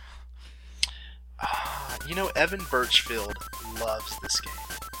game. You know, Evan Birchfield loves this game.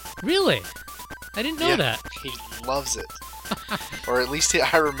 Really? I didn't know that. He loves it. Or at least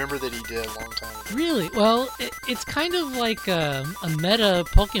I remember that he did a long time ago. Really? Well, it's kind of like a meta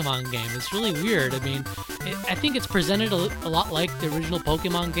Pokemon game. It's really weird. I mean, I think it's presented a lot like the original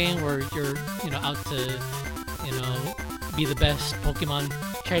Pokemon game, where you're, out to, be the best Pokemon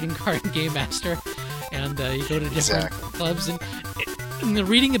trading card game master, and you go to different clubs. And the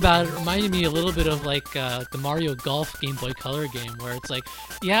reading about it reminded me a little bit of like the Mario Golf Game Boy Color game, where it's like,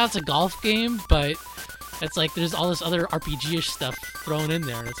 yeah, it's a golf game, but it's like there's all this other RPG-ish stuff thrown in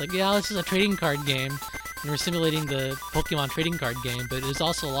there. And it's like, yeah, this is a trading card game, and we're simulating the Pokemon trading card game, but there's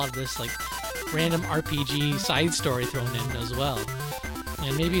also a lot of this like random RPG side story thrown in as well.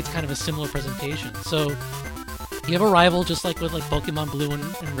 And maybe it's kind of a similar presentation. So you have a rival, just like with like Pokemon Blue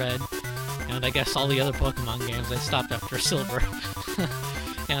and Red, and I guess all the other Pokemon games. I stopped after Silver.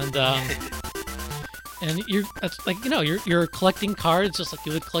 And you're collecting cards just like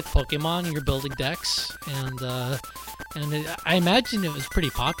you would collect Pokemon, and you're building decks, and I imagine it was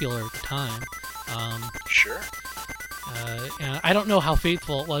pretty popular at the time. Sure. And I don't know how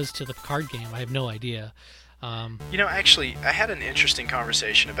faithful it was to the card game. I have no idea. Actually, I had an interesting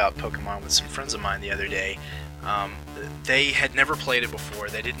conversation about Pokemon with some friends of mine the other day. They had never played it before.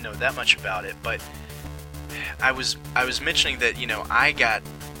 They didn't know that much about it, but I was mentioning that, I got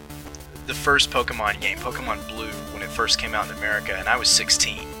the first Pokemon game, Pokemon Blue, when it first came out in America, and I was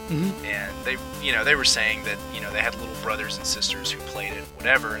 16. Mm-hmm. And they were saying that, they had little brothers and sisters who played it,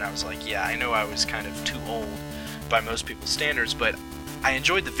 whatever, and I was like, yeah, I know I was kind of too old by most people's standards, but I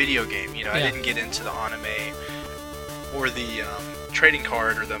enjoyed the video game. I didn't get into the anime or the trading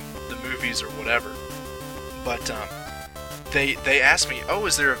card or the movie movies or whatever. But they asked me, "Oh,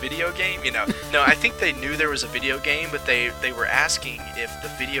 is there a video game?" You know, no, I think they knew there was a video game, but they were asking if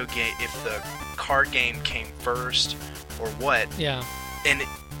the card game came first or what. Yeah. And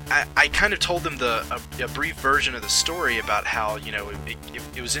I kind of told them a brief version of the story about how, you know,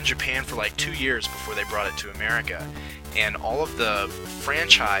 it was in Japan for like 2 years before they brought it to America, and all of the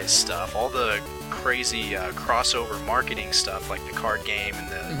franchise stuff, all the crazy crossover marketing stuff like the card game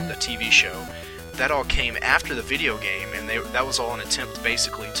and the TV show, that all came after the video game, and that was all an attempt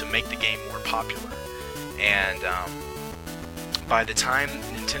basically to make the game more popular. And by the time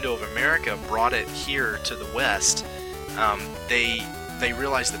Nintendo of America brought it here to the West, they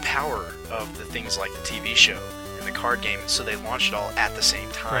realized the power of the things like the TV show and the card game, so they launched it all at the same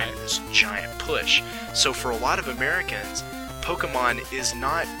time in this giant push. So for a lot of Americans, Pokemon is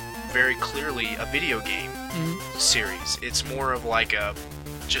not very clearly a video game series. It's more of like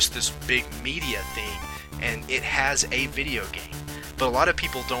just this big media thing, and it has a video game. But a lot of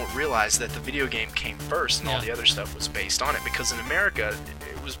people don't realize that the video game came first and all the other stuff was based on it, because in America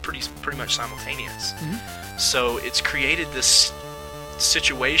it was pretty much simultaneous. So it's created this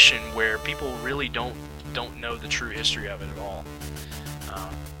situation where people really don't know the true history of it at all.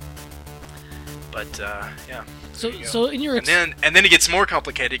 Yeah. So in your and then it gets more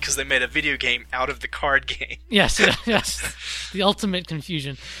complicated because they made a video game out of the card game. Yes, the ultimate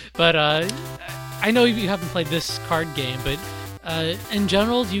confusion. But I know you haven't played this card game, but in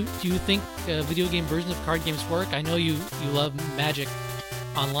general, do you think video game versions of card games work? I know you love Magic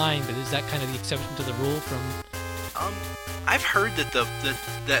Online, but is that kind of the exception to the rule from? I've heard that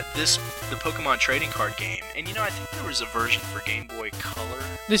the Pokemon trading card game, and you know, I think there was a version for Game Boy Color.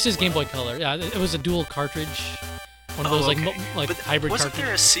 This is Game Boy Color. Yeah, it was a dual cartridge, one of those like but hybrid. Wasn't cartridge.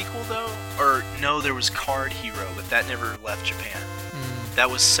 there a sequel though? Or no, there was Card Hero, but that never left Japan. That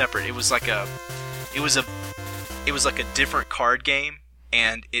was separate. It was like a different card game,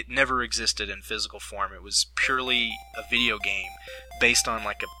 and it never existed in physical form. It was purely a video game based on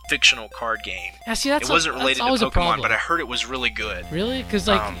like a fictional card game. Yeah, see, it wasn't related to Pokemon, but I heard it was really good. Really? Because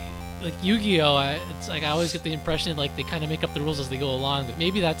like Yu-Gi-Oh, it's like I always get the impression like they kind of make up the rules as they go along, but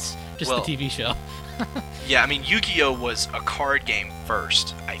maybe that's just the TV show. Yeah, I mean, Yu-Gi-Oh was a card game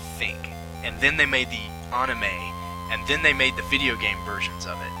first, I think, and then they made the anime, and then they made the video game versions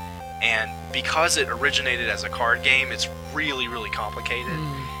of it. And because it originated as a card game, it's really, really complicated.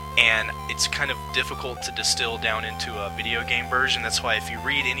 And it's kind of difficult to distill down into a video game version. That's why if you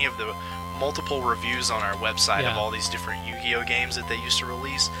read any of the multiple reviews on our website of all these different Yu-Gi-Oh games that they used to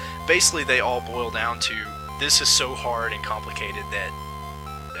release, basically they all boil down to, this is so hard and complicated that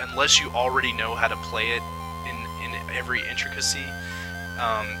unless you already know how to play it in every intricacy,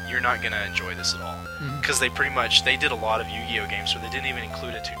 you're not going to enjoy this at all. Because they did a lot of Yu-Gi-Oh games where they didn't even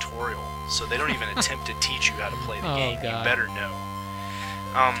include a tutorial, so they don't even attempt to teach you how to play the game. God. You better know.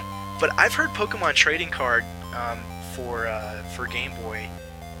 But I've heard Pokemon Trading Card for Game Boy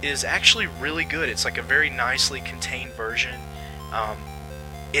is actually really good. It's like a very nicely contained version.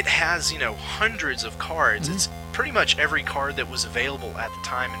 It has, hundreds of cards. It's pretty much every card that was available at the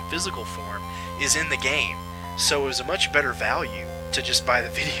time in physical form is in the game. So it was a much better value to just buy the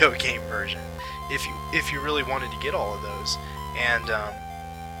video game version if you really wanted to get all of those.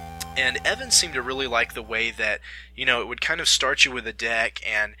 And Evan seemed to really like the way that, it would kind of start you with a deck,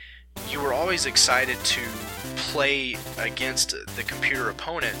 and you were always excited to play against the computer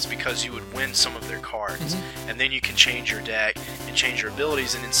opponents because you would win some of their cards. And then you can change your deck and change your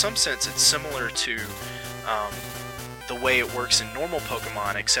abilities, and in some sense it's similar to the way it works in normal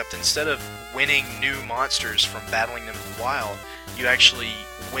Pokemon, except instead of winning new monsters from battling them in the wild, you actually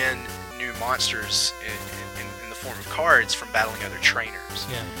win new monsters in the form of cards from battling other trainers.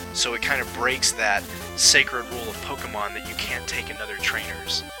 Yeah. So it kind of breaks that sacred rule of Pokemon that you can't take another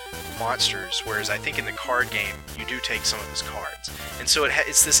trainer's monsters, whereas I think in the card game you do take some of his cards. And so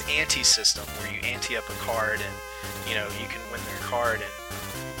it's this ante system where you ante up a card and you can win their card,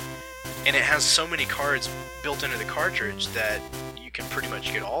 and it has so many cards built into the cartridge that you can pretty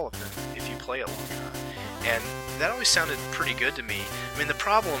much get all of them if you play it long enough. And that always sounded pretty good to me. I mean,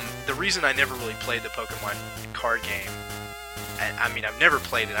 the reason I never really played the Pokemon card game, I mean, I've never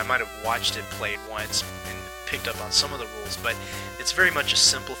played it. I might have watched it played once and picked up on some of the rules, but it's very much a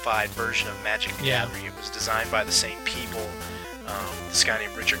simplified version of Magic the Gathering. It was designed by the same people. This guy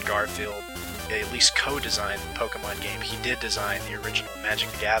named Richard Garfield at least co-designed the Pokemon game. He did design the original Magic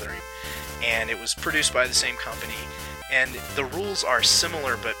the Gathering, and it was produced by the same company. And the rules are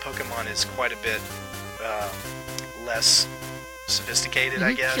similar, but Pokemon is quite a bit less sophisticated,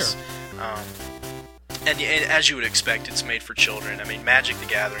 I guess. Sure. And as you would expect, it's made for children. I mean, Magic the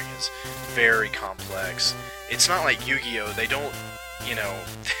Gathering is very complex. It's not like Yu-Gi-Oh! They don't, you know,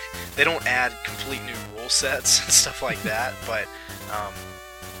 they don't add complete new rule sets and stuff like that, but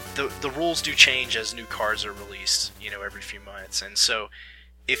the rules do change as new cards are released, you know, every few months. And so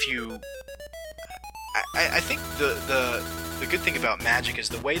if you... I think the good thing about Magic is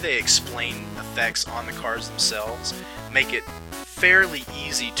the way they explain effects on the cards themselves make it fairly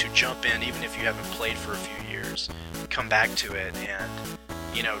easy to jump in, even if you haven't played for a few years. Come back to it and,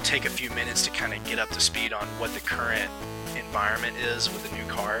 you know, take a few minutes to kind of get up to speed on what the current environment is with the new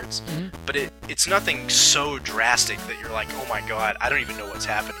cards. Mm-hmm. But it's nothing so drastic that you're like, oh my god, I don't even know what's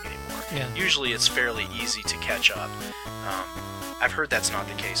happening anymore. Yeah. Usually it's fairly easy to catch up. I've heard that's not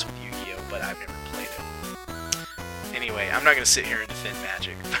the case with Yu-Gi-Oh, but I've never played it. Anyway, I'm not going to sit here and defend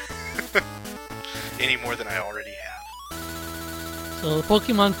Magic any more than I already have. So the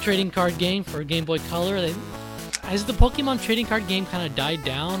Pokemon trading card game for Game Boy Color, has the Pokemon trading card game kind of died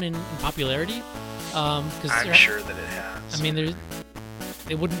down in popularity? I'm sure that it has. I mean,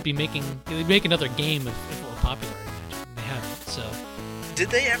 they wouldn't be making... They'd make another game if it were popular. I imagine. They haven't, so... Did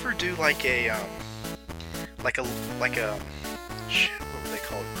they ever do like a shit, what were they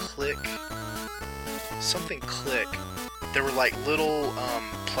called? Click? Something Click. There were like little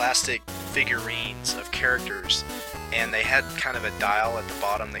plastic figurines of characters, and they had kind of a dial at the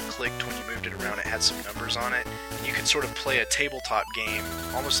bottom that clicked when you moved it around. It had some numbers on it, and you could sort of play a tabletop game,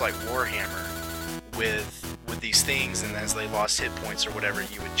 almost like Warhammer, with these things, and as they lost hit points or whatever,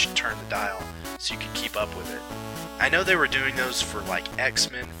 you would turn the dial so you could keep up with it. I know they were doing those for like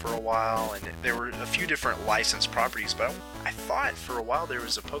X-Men for a while, and there were a few different licensed properties, but I thought for a while there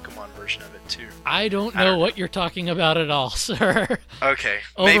was a Pokemon version of it too. I don't know what you're talking about at all, sir. Okay,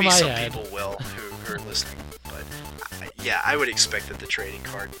 Over maybe my some head. people will who are listening, but yeah, I would expect that the trading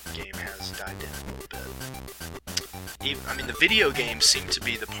card game has died down a little bit. I mean, the video games seem to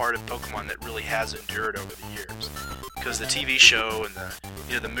be the part of Pokemon that really has endured over the years, because the TV show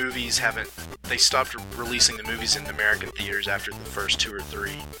and the movies haven't. They stopped releasing the movies in American theaters after the first 2 or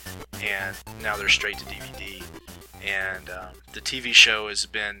 3, and now they're straight to DVD. And the TV show has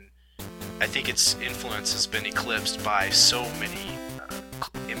been, I think its influence has been eclipsed by so many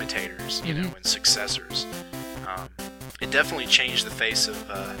imitators, you know, and successors. It definitely changed the face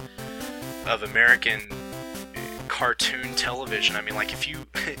of American cartoon television. I mean, like if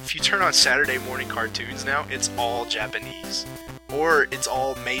you turn on Saturday morning cartoons now, it's all Japanese, or it's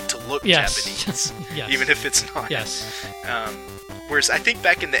all made to look Japanese, Yes. even if it's not. Yes. Whereas I think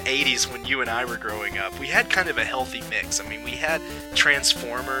back in the 80s when you and I were growing up, we had kind of a healthy mix. I mean, we had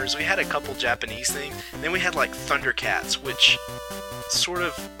Transformers, we had a couple Japanese things, and then we had like Thundercats, which sort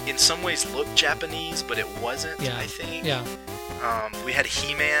of in some ways looked Japanese, but it wasn't, I think. Yeah. We had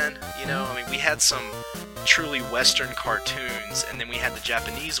He-Man, you know, I mean, we had some truly Western cartoons, and then we had the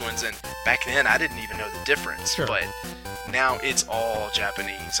Japanese ones, and back then I didn't even know the difference, Sure. but now it's all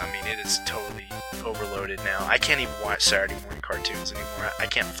Japanese. I mean, it is totally overloaded now. I can't even watch Saturday morning cartoons anymore. I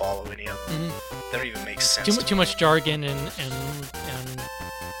can't follow any of them. They don't even make sense. Too much jargon and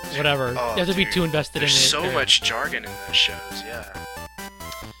whatever. Oh, you have to be dude, too invested in it. There's so much jargon in those shows, yeah.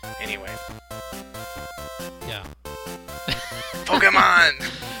 Anyway. Yeah. Pokemon!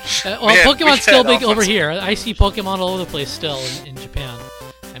 Well, Man, we Pokemon's still got big off over on here. I see Pokemon all over the place still in Japan.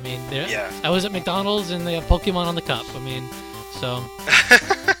 I mean, I was at McDonald's and they have Pokemon on the cup. I mean, so...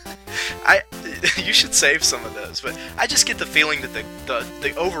 You should save some of those, but I just get the feeling that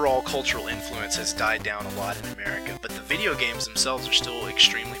the overall cultural influence has died down a lot in America, but the video games themselves are still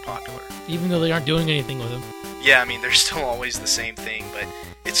extremely popular. Even though they aren't doing anything with them. Yeah, I mean, they're still always the same thing, but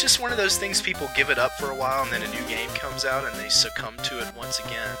it's just one of those things people give it up for a while, and then a new game comes out, and they succumb to it once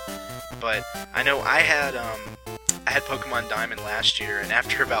again. But I know I had Pokemon Diamond last year, and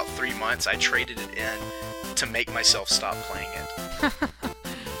after about 3 months, I traded it in to make myself stop playing it.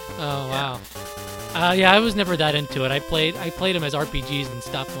 Oh, wow. Yeah, I was never that into it. I played them as RPGs and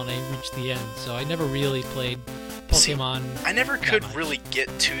stopped when I reached the end, so I never really played Pokemon. See, I never could really get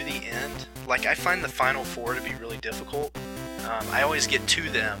to the end. Like, I find the final 4 to be really difficult. I always get to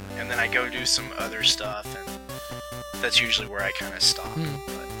them, and then I go do some other stuff, and that's usually where I kind of stop.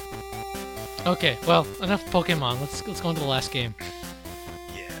 But... Okay, well, enough Pokemon. Let's go into the last game.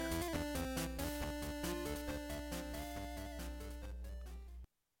 Yeah.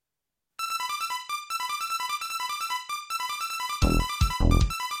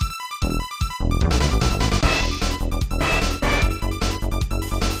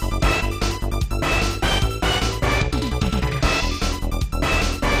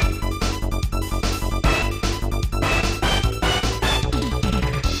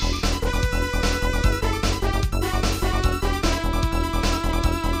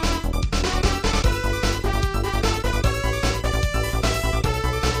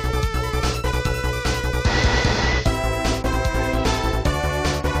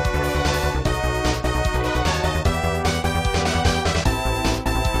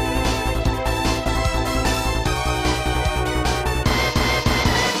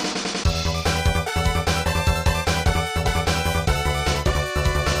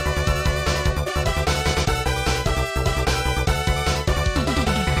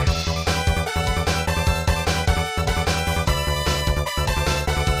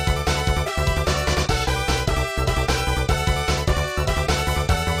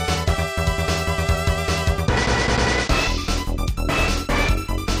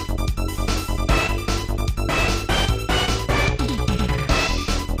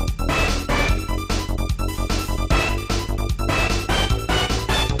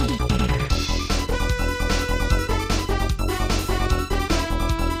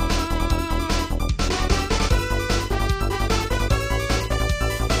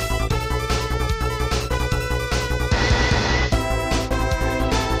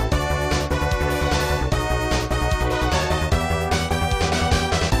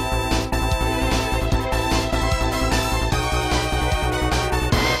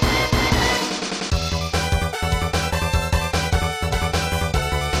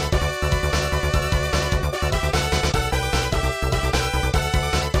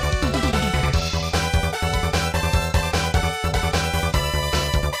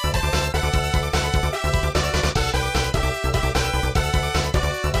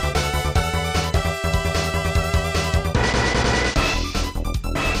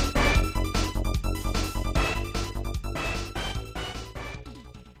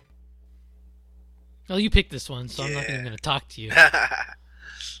 Well, you picked this one, so I'm not Yeah. even going to talk to you.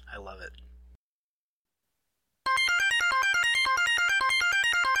 I love it.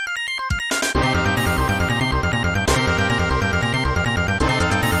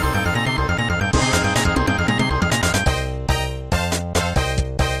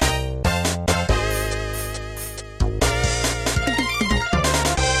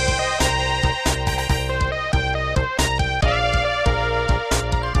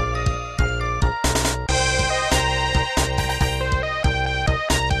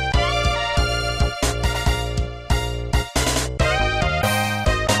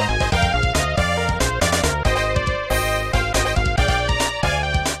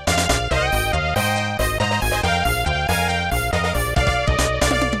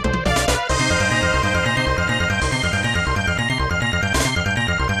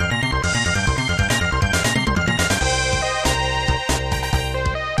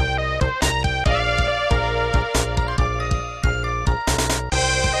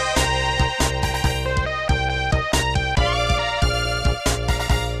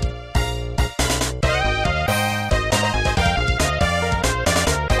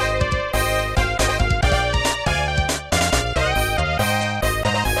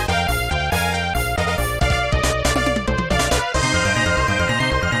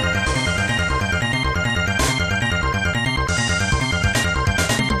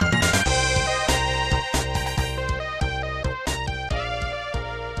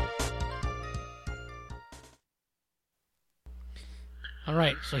 All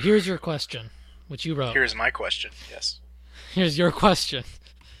right, so here's your question, which you wrote. Here's my question. Yes. Here's your question.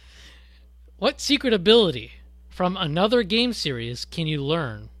 What secret ability from another game series can you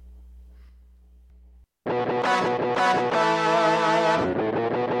learn?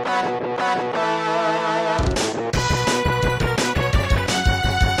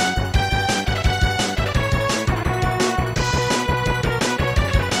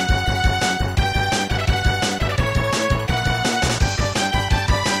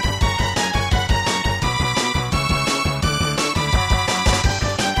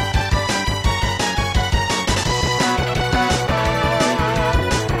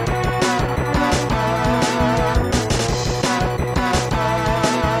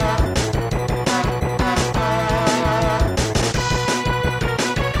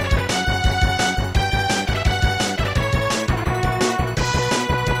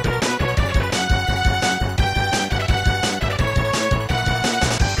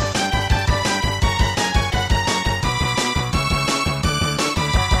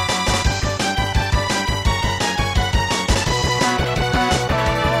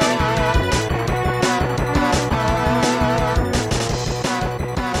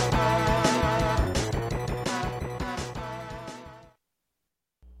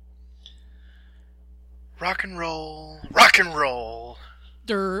 Rock and roll. Rock and roll.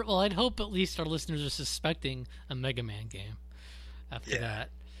 Well, I'd hope at least our listeners are suspecting a Mega Man game after Yeah.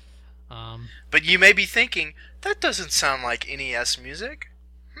 that. But you may be thinking, that doesn't sound like NES music.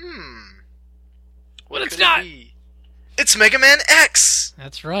 What it's could not. it be? It's Mega Man X!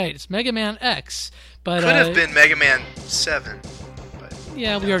 That's right. It's Mega Man X. But Could have been Mega Man 7. But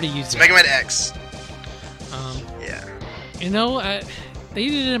yeah, we already used it's it. Mega Man X. Um, Yeah. you know, they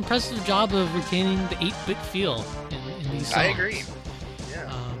did an impressive job of retaining the 8-bit feel in these songs. I agree.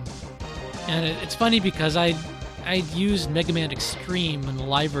 Yeah. And it's funny because I used Mega Man Extreme in the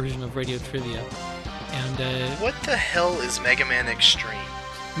live version of Radio Trivia. And What the hell is Mega Man Extreme?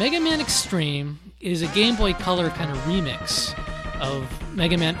 Mega Man Extreme is a Game Boy Color kind of remix of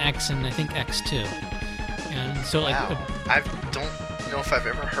Mega Man X and I think X2. And so like Wow. I don't know if I've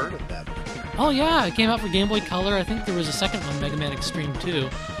ever heard of that before. oh yeah, it came out for Game Boy Color. I think there was a second one, Mega Man Extreme 2.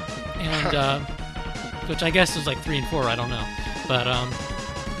 And which I guess was like 3 and 4, I don't know.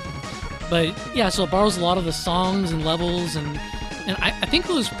 But yeah, so it borrows a lot of the songs and levels, and I think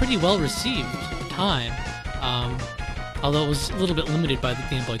it was pretty well received at the time, although it was a little bit limited by the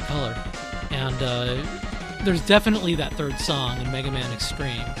Game Boy Color. And there's definitely that third song in Mega Man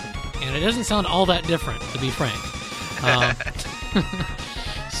Extreme, and it doesn't sound all that different, to be frank.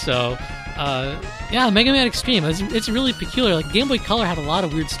 So, yeah, Mega Man Extreme, it's really peculiar. Like, Game Boy Color had a lot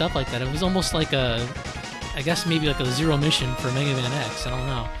of weird stuff like that. It was almost like I guess maybe like a Zero Mission for Mega Man X, I don't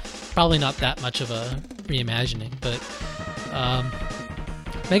know. Probably not that much of a reimagining, but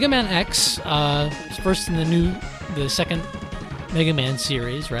Mega Man X is first in the second Mega Man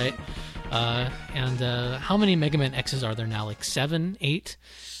series, right? And how many Mega Man X's are there now? Like 7, 8?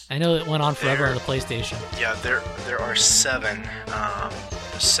 I know it went on forever on the PlayStation. Yeah, there are 7.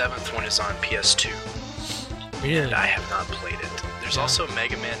 The 7th one is on PS2. Really? And I have not played it. There's Yeah. also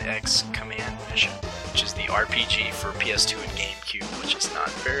Mega Man X Command Edition, which is the RPG for PS2 and GameCube, which is not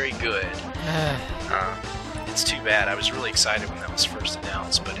very good. It's too bad. I was really excited when that was first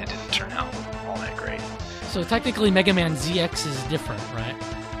announced, but it didn't turn out all that great. So technically Mega Man ZX is different, right?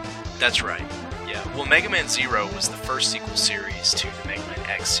 That's right. Yeah. Well, Mega Man Zero was the first sequel series to the Mega Man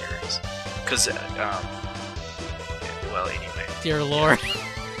X series. Because, well, anyway. Dear Lord.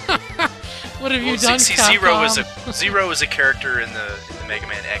 What have you done, see, Capcom? Zero is a character in the Mega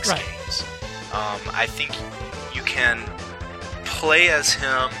Man X Right. games. I think you can play as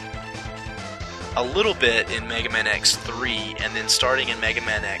him a little bit in Mega Man X3, and then starting in Mega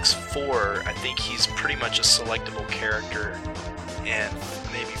Man X4, I think he's pretty much a selectable character, and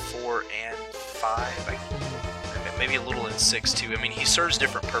maybe 4 and 5, maybe a little in 6 too. I mean, he serves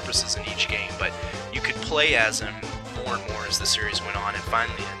different purposes in each game, but you could play as him more and more as the series went on, and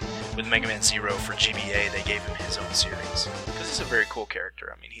finally with Mega Man Zero for GBA, they gave him his own series, because he's a very cool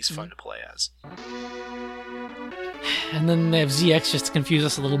character. I mean, he's fun to play as. And then they have ZX just to confuse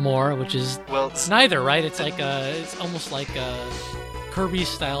us a little more, which is it's neither, right? It's like it's almost like a Kirby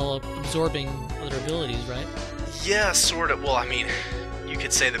style of absorbing other abilities, right? Yeah, sort of. Well, I mean, you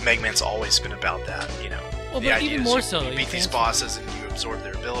could say that Mega Man's always been about that, you know. Well, the but idea even is more so, you beat these bosses and you absorb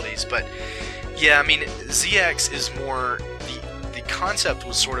their abilities. But yeah, I mean, ZX is more the concept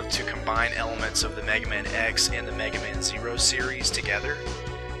was sort of to combine elements of the Mega Man X and the Mega Man Zero series together.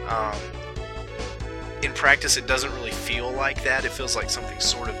 In practice, it doesn't really feel like that. It feels like something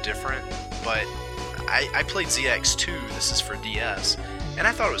sort of different. But I played ZX2, this is for DS, and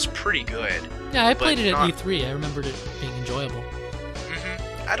I thought it was pretty good. Yeah, I played it at E3. I remembered it being enjoyable.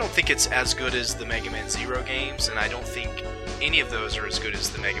 I don't think it's as good as the Mega Man Zero games, and I don't think any of those are as good as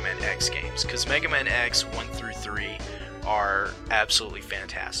the Mega Man X games, because Mega Man X 1 through 3 are absolutely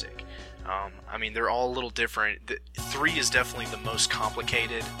fantastic. I mean, they're all a little different. 3 is definitely the most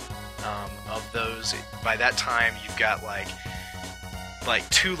complicated of those. By that time, you've got like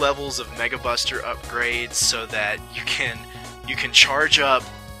 2 levels of Mega Buster upgrades, so that you can charge up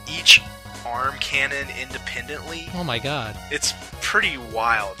each arm cannon independently. Oh my god. It's pretty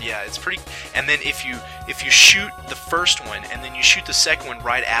wild. Yeah, it's pretty. And then if you shoot the first one and then you shoot the second one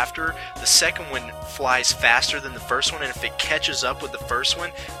right after, the second one flies faster than the first one, and if it catches up with the first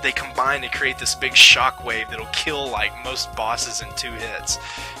one, they combine to create this big shockwave that'll kill like most bosses in 2 hits.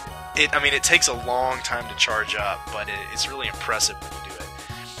 It takes a long time to charge up, but it's really impressive when you do it.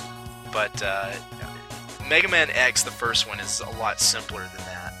 But Mega Man X, the first one, is a lot simpler than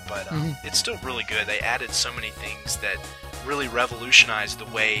that, but it's still really good. They added so many things that really revolutionized the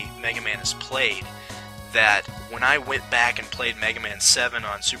way Mega Man is played, that when I went back and played Mega Man 7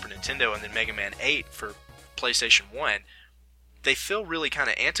 on Super Nintendo and then Mega Man 8 for PlayStation 1, they feel really kind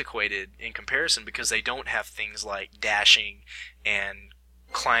of antiquated in comparison, because they don't have things like dashing and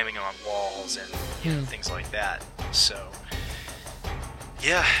climbing on walls and things like that. So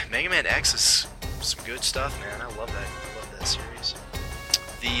yeah, Mega Man X is some good stuff, man. I love that series.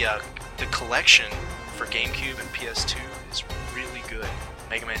 The collection for GameCube and PS2 is really good.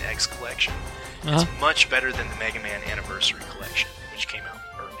 Mega Man X collection. It's much better than the Mega Man Anniversary collection, which came out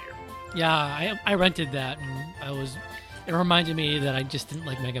earlier. Yeah, I rented that, and it reminded me that I just didn't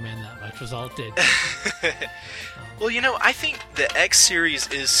like Mega Man that much, was all it did. Well, you know, I think the X series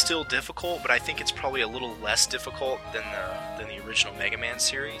is still difficult, but I think it's probably a little less difficult than the original Mega Man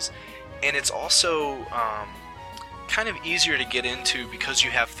series. And it's also kind of easier to get into because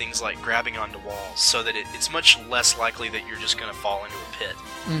you have things like grabbing onto walls, so that it's much less likely that you're just going to fall into a pit,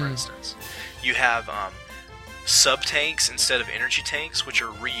 for instance. You have sub-tanks instead of energy tanks, which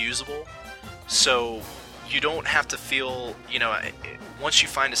are reusable, so you don't have to feel, you know, once you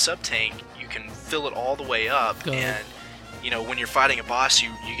find a sub-tank, you can fill it all the way up, and, you know, when you're fighting a boss, you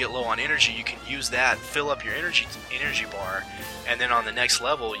get low on energy, you can use that, fill up your energy bar, and then on the next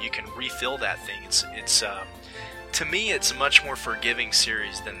level, you can refill that thing. It's to me, it's a much more forgiving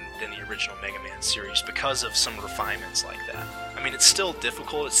series than the original Mega Man series, because of some refinements like that. I mean, it's still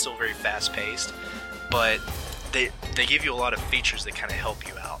difficult, it's still very fast-paced, but they give you a lot of features that kind of help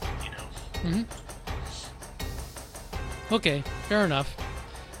you out, you know? Okay, fair enough.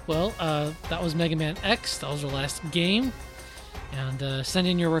 Well, that was Mega Man X. That was our last game. And send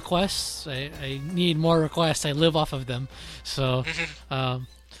in your requests. I need more requests. I live off of them. So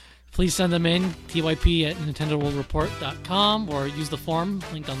please send them in, typ@nintendoworldreport.com, or use the form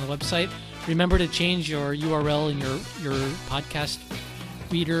linked on the website. Remember to change your URL in your podcast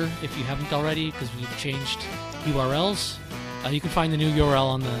reader if you haven't already, because we've changed URLs. You can find the new URL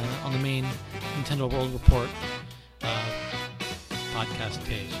on the main Nintendo World Report podcast podcast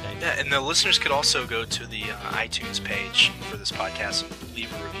page. Yeah, and the listeners could also go to the iTunes page for this podcast and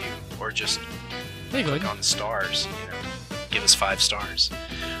leave a review, or just click on the stars. Give us 5 stars,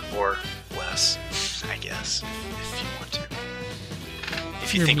 or less, I guess, if you want to.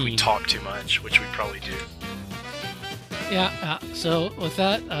 If you think we talk too much, which we probably do. Yeah. So with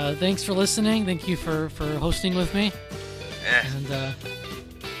that, thanks for listening. Thank you for hosting with me. And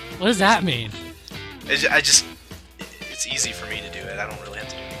what does that mean? It's easy for me to do it. I don't really have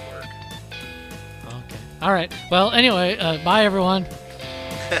to do any work. Okay. All right. Well, anyway, bye everyone.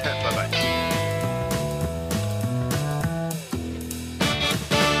 Bye-bye.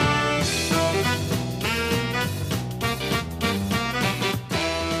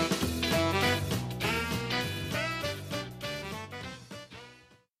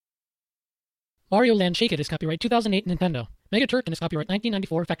 Mario Land Shake It is copyright 2008 Nintendo. Mega Turrican is copyright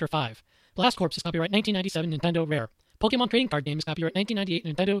 1994 Factor 5. Blast Corps is copyright 1997 Nintendo Rare. Pokemon Trading Card Game is copyright 1998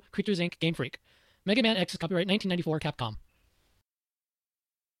 Nintendo Creatures Inc. Game Freak. Mega Man X is copyright 1994 Capcom.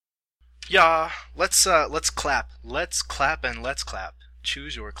 Yeah, let's clap. Let's clap and let's clap.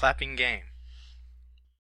 Choose your clapping game.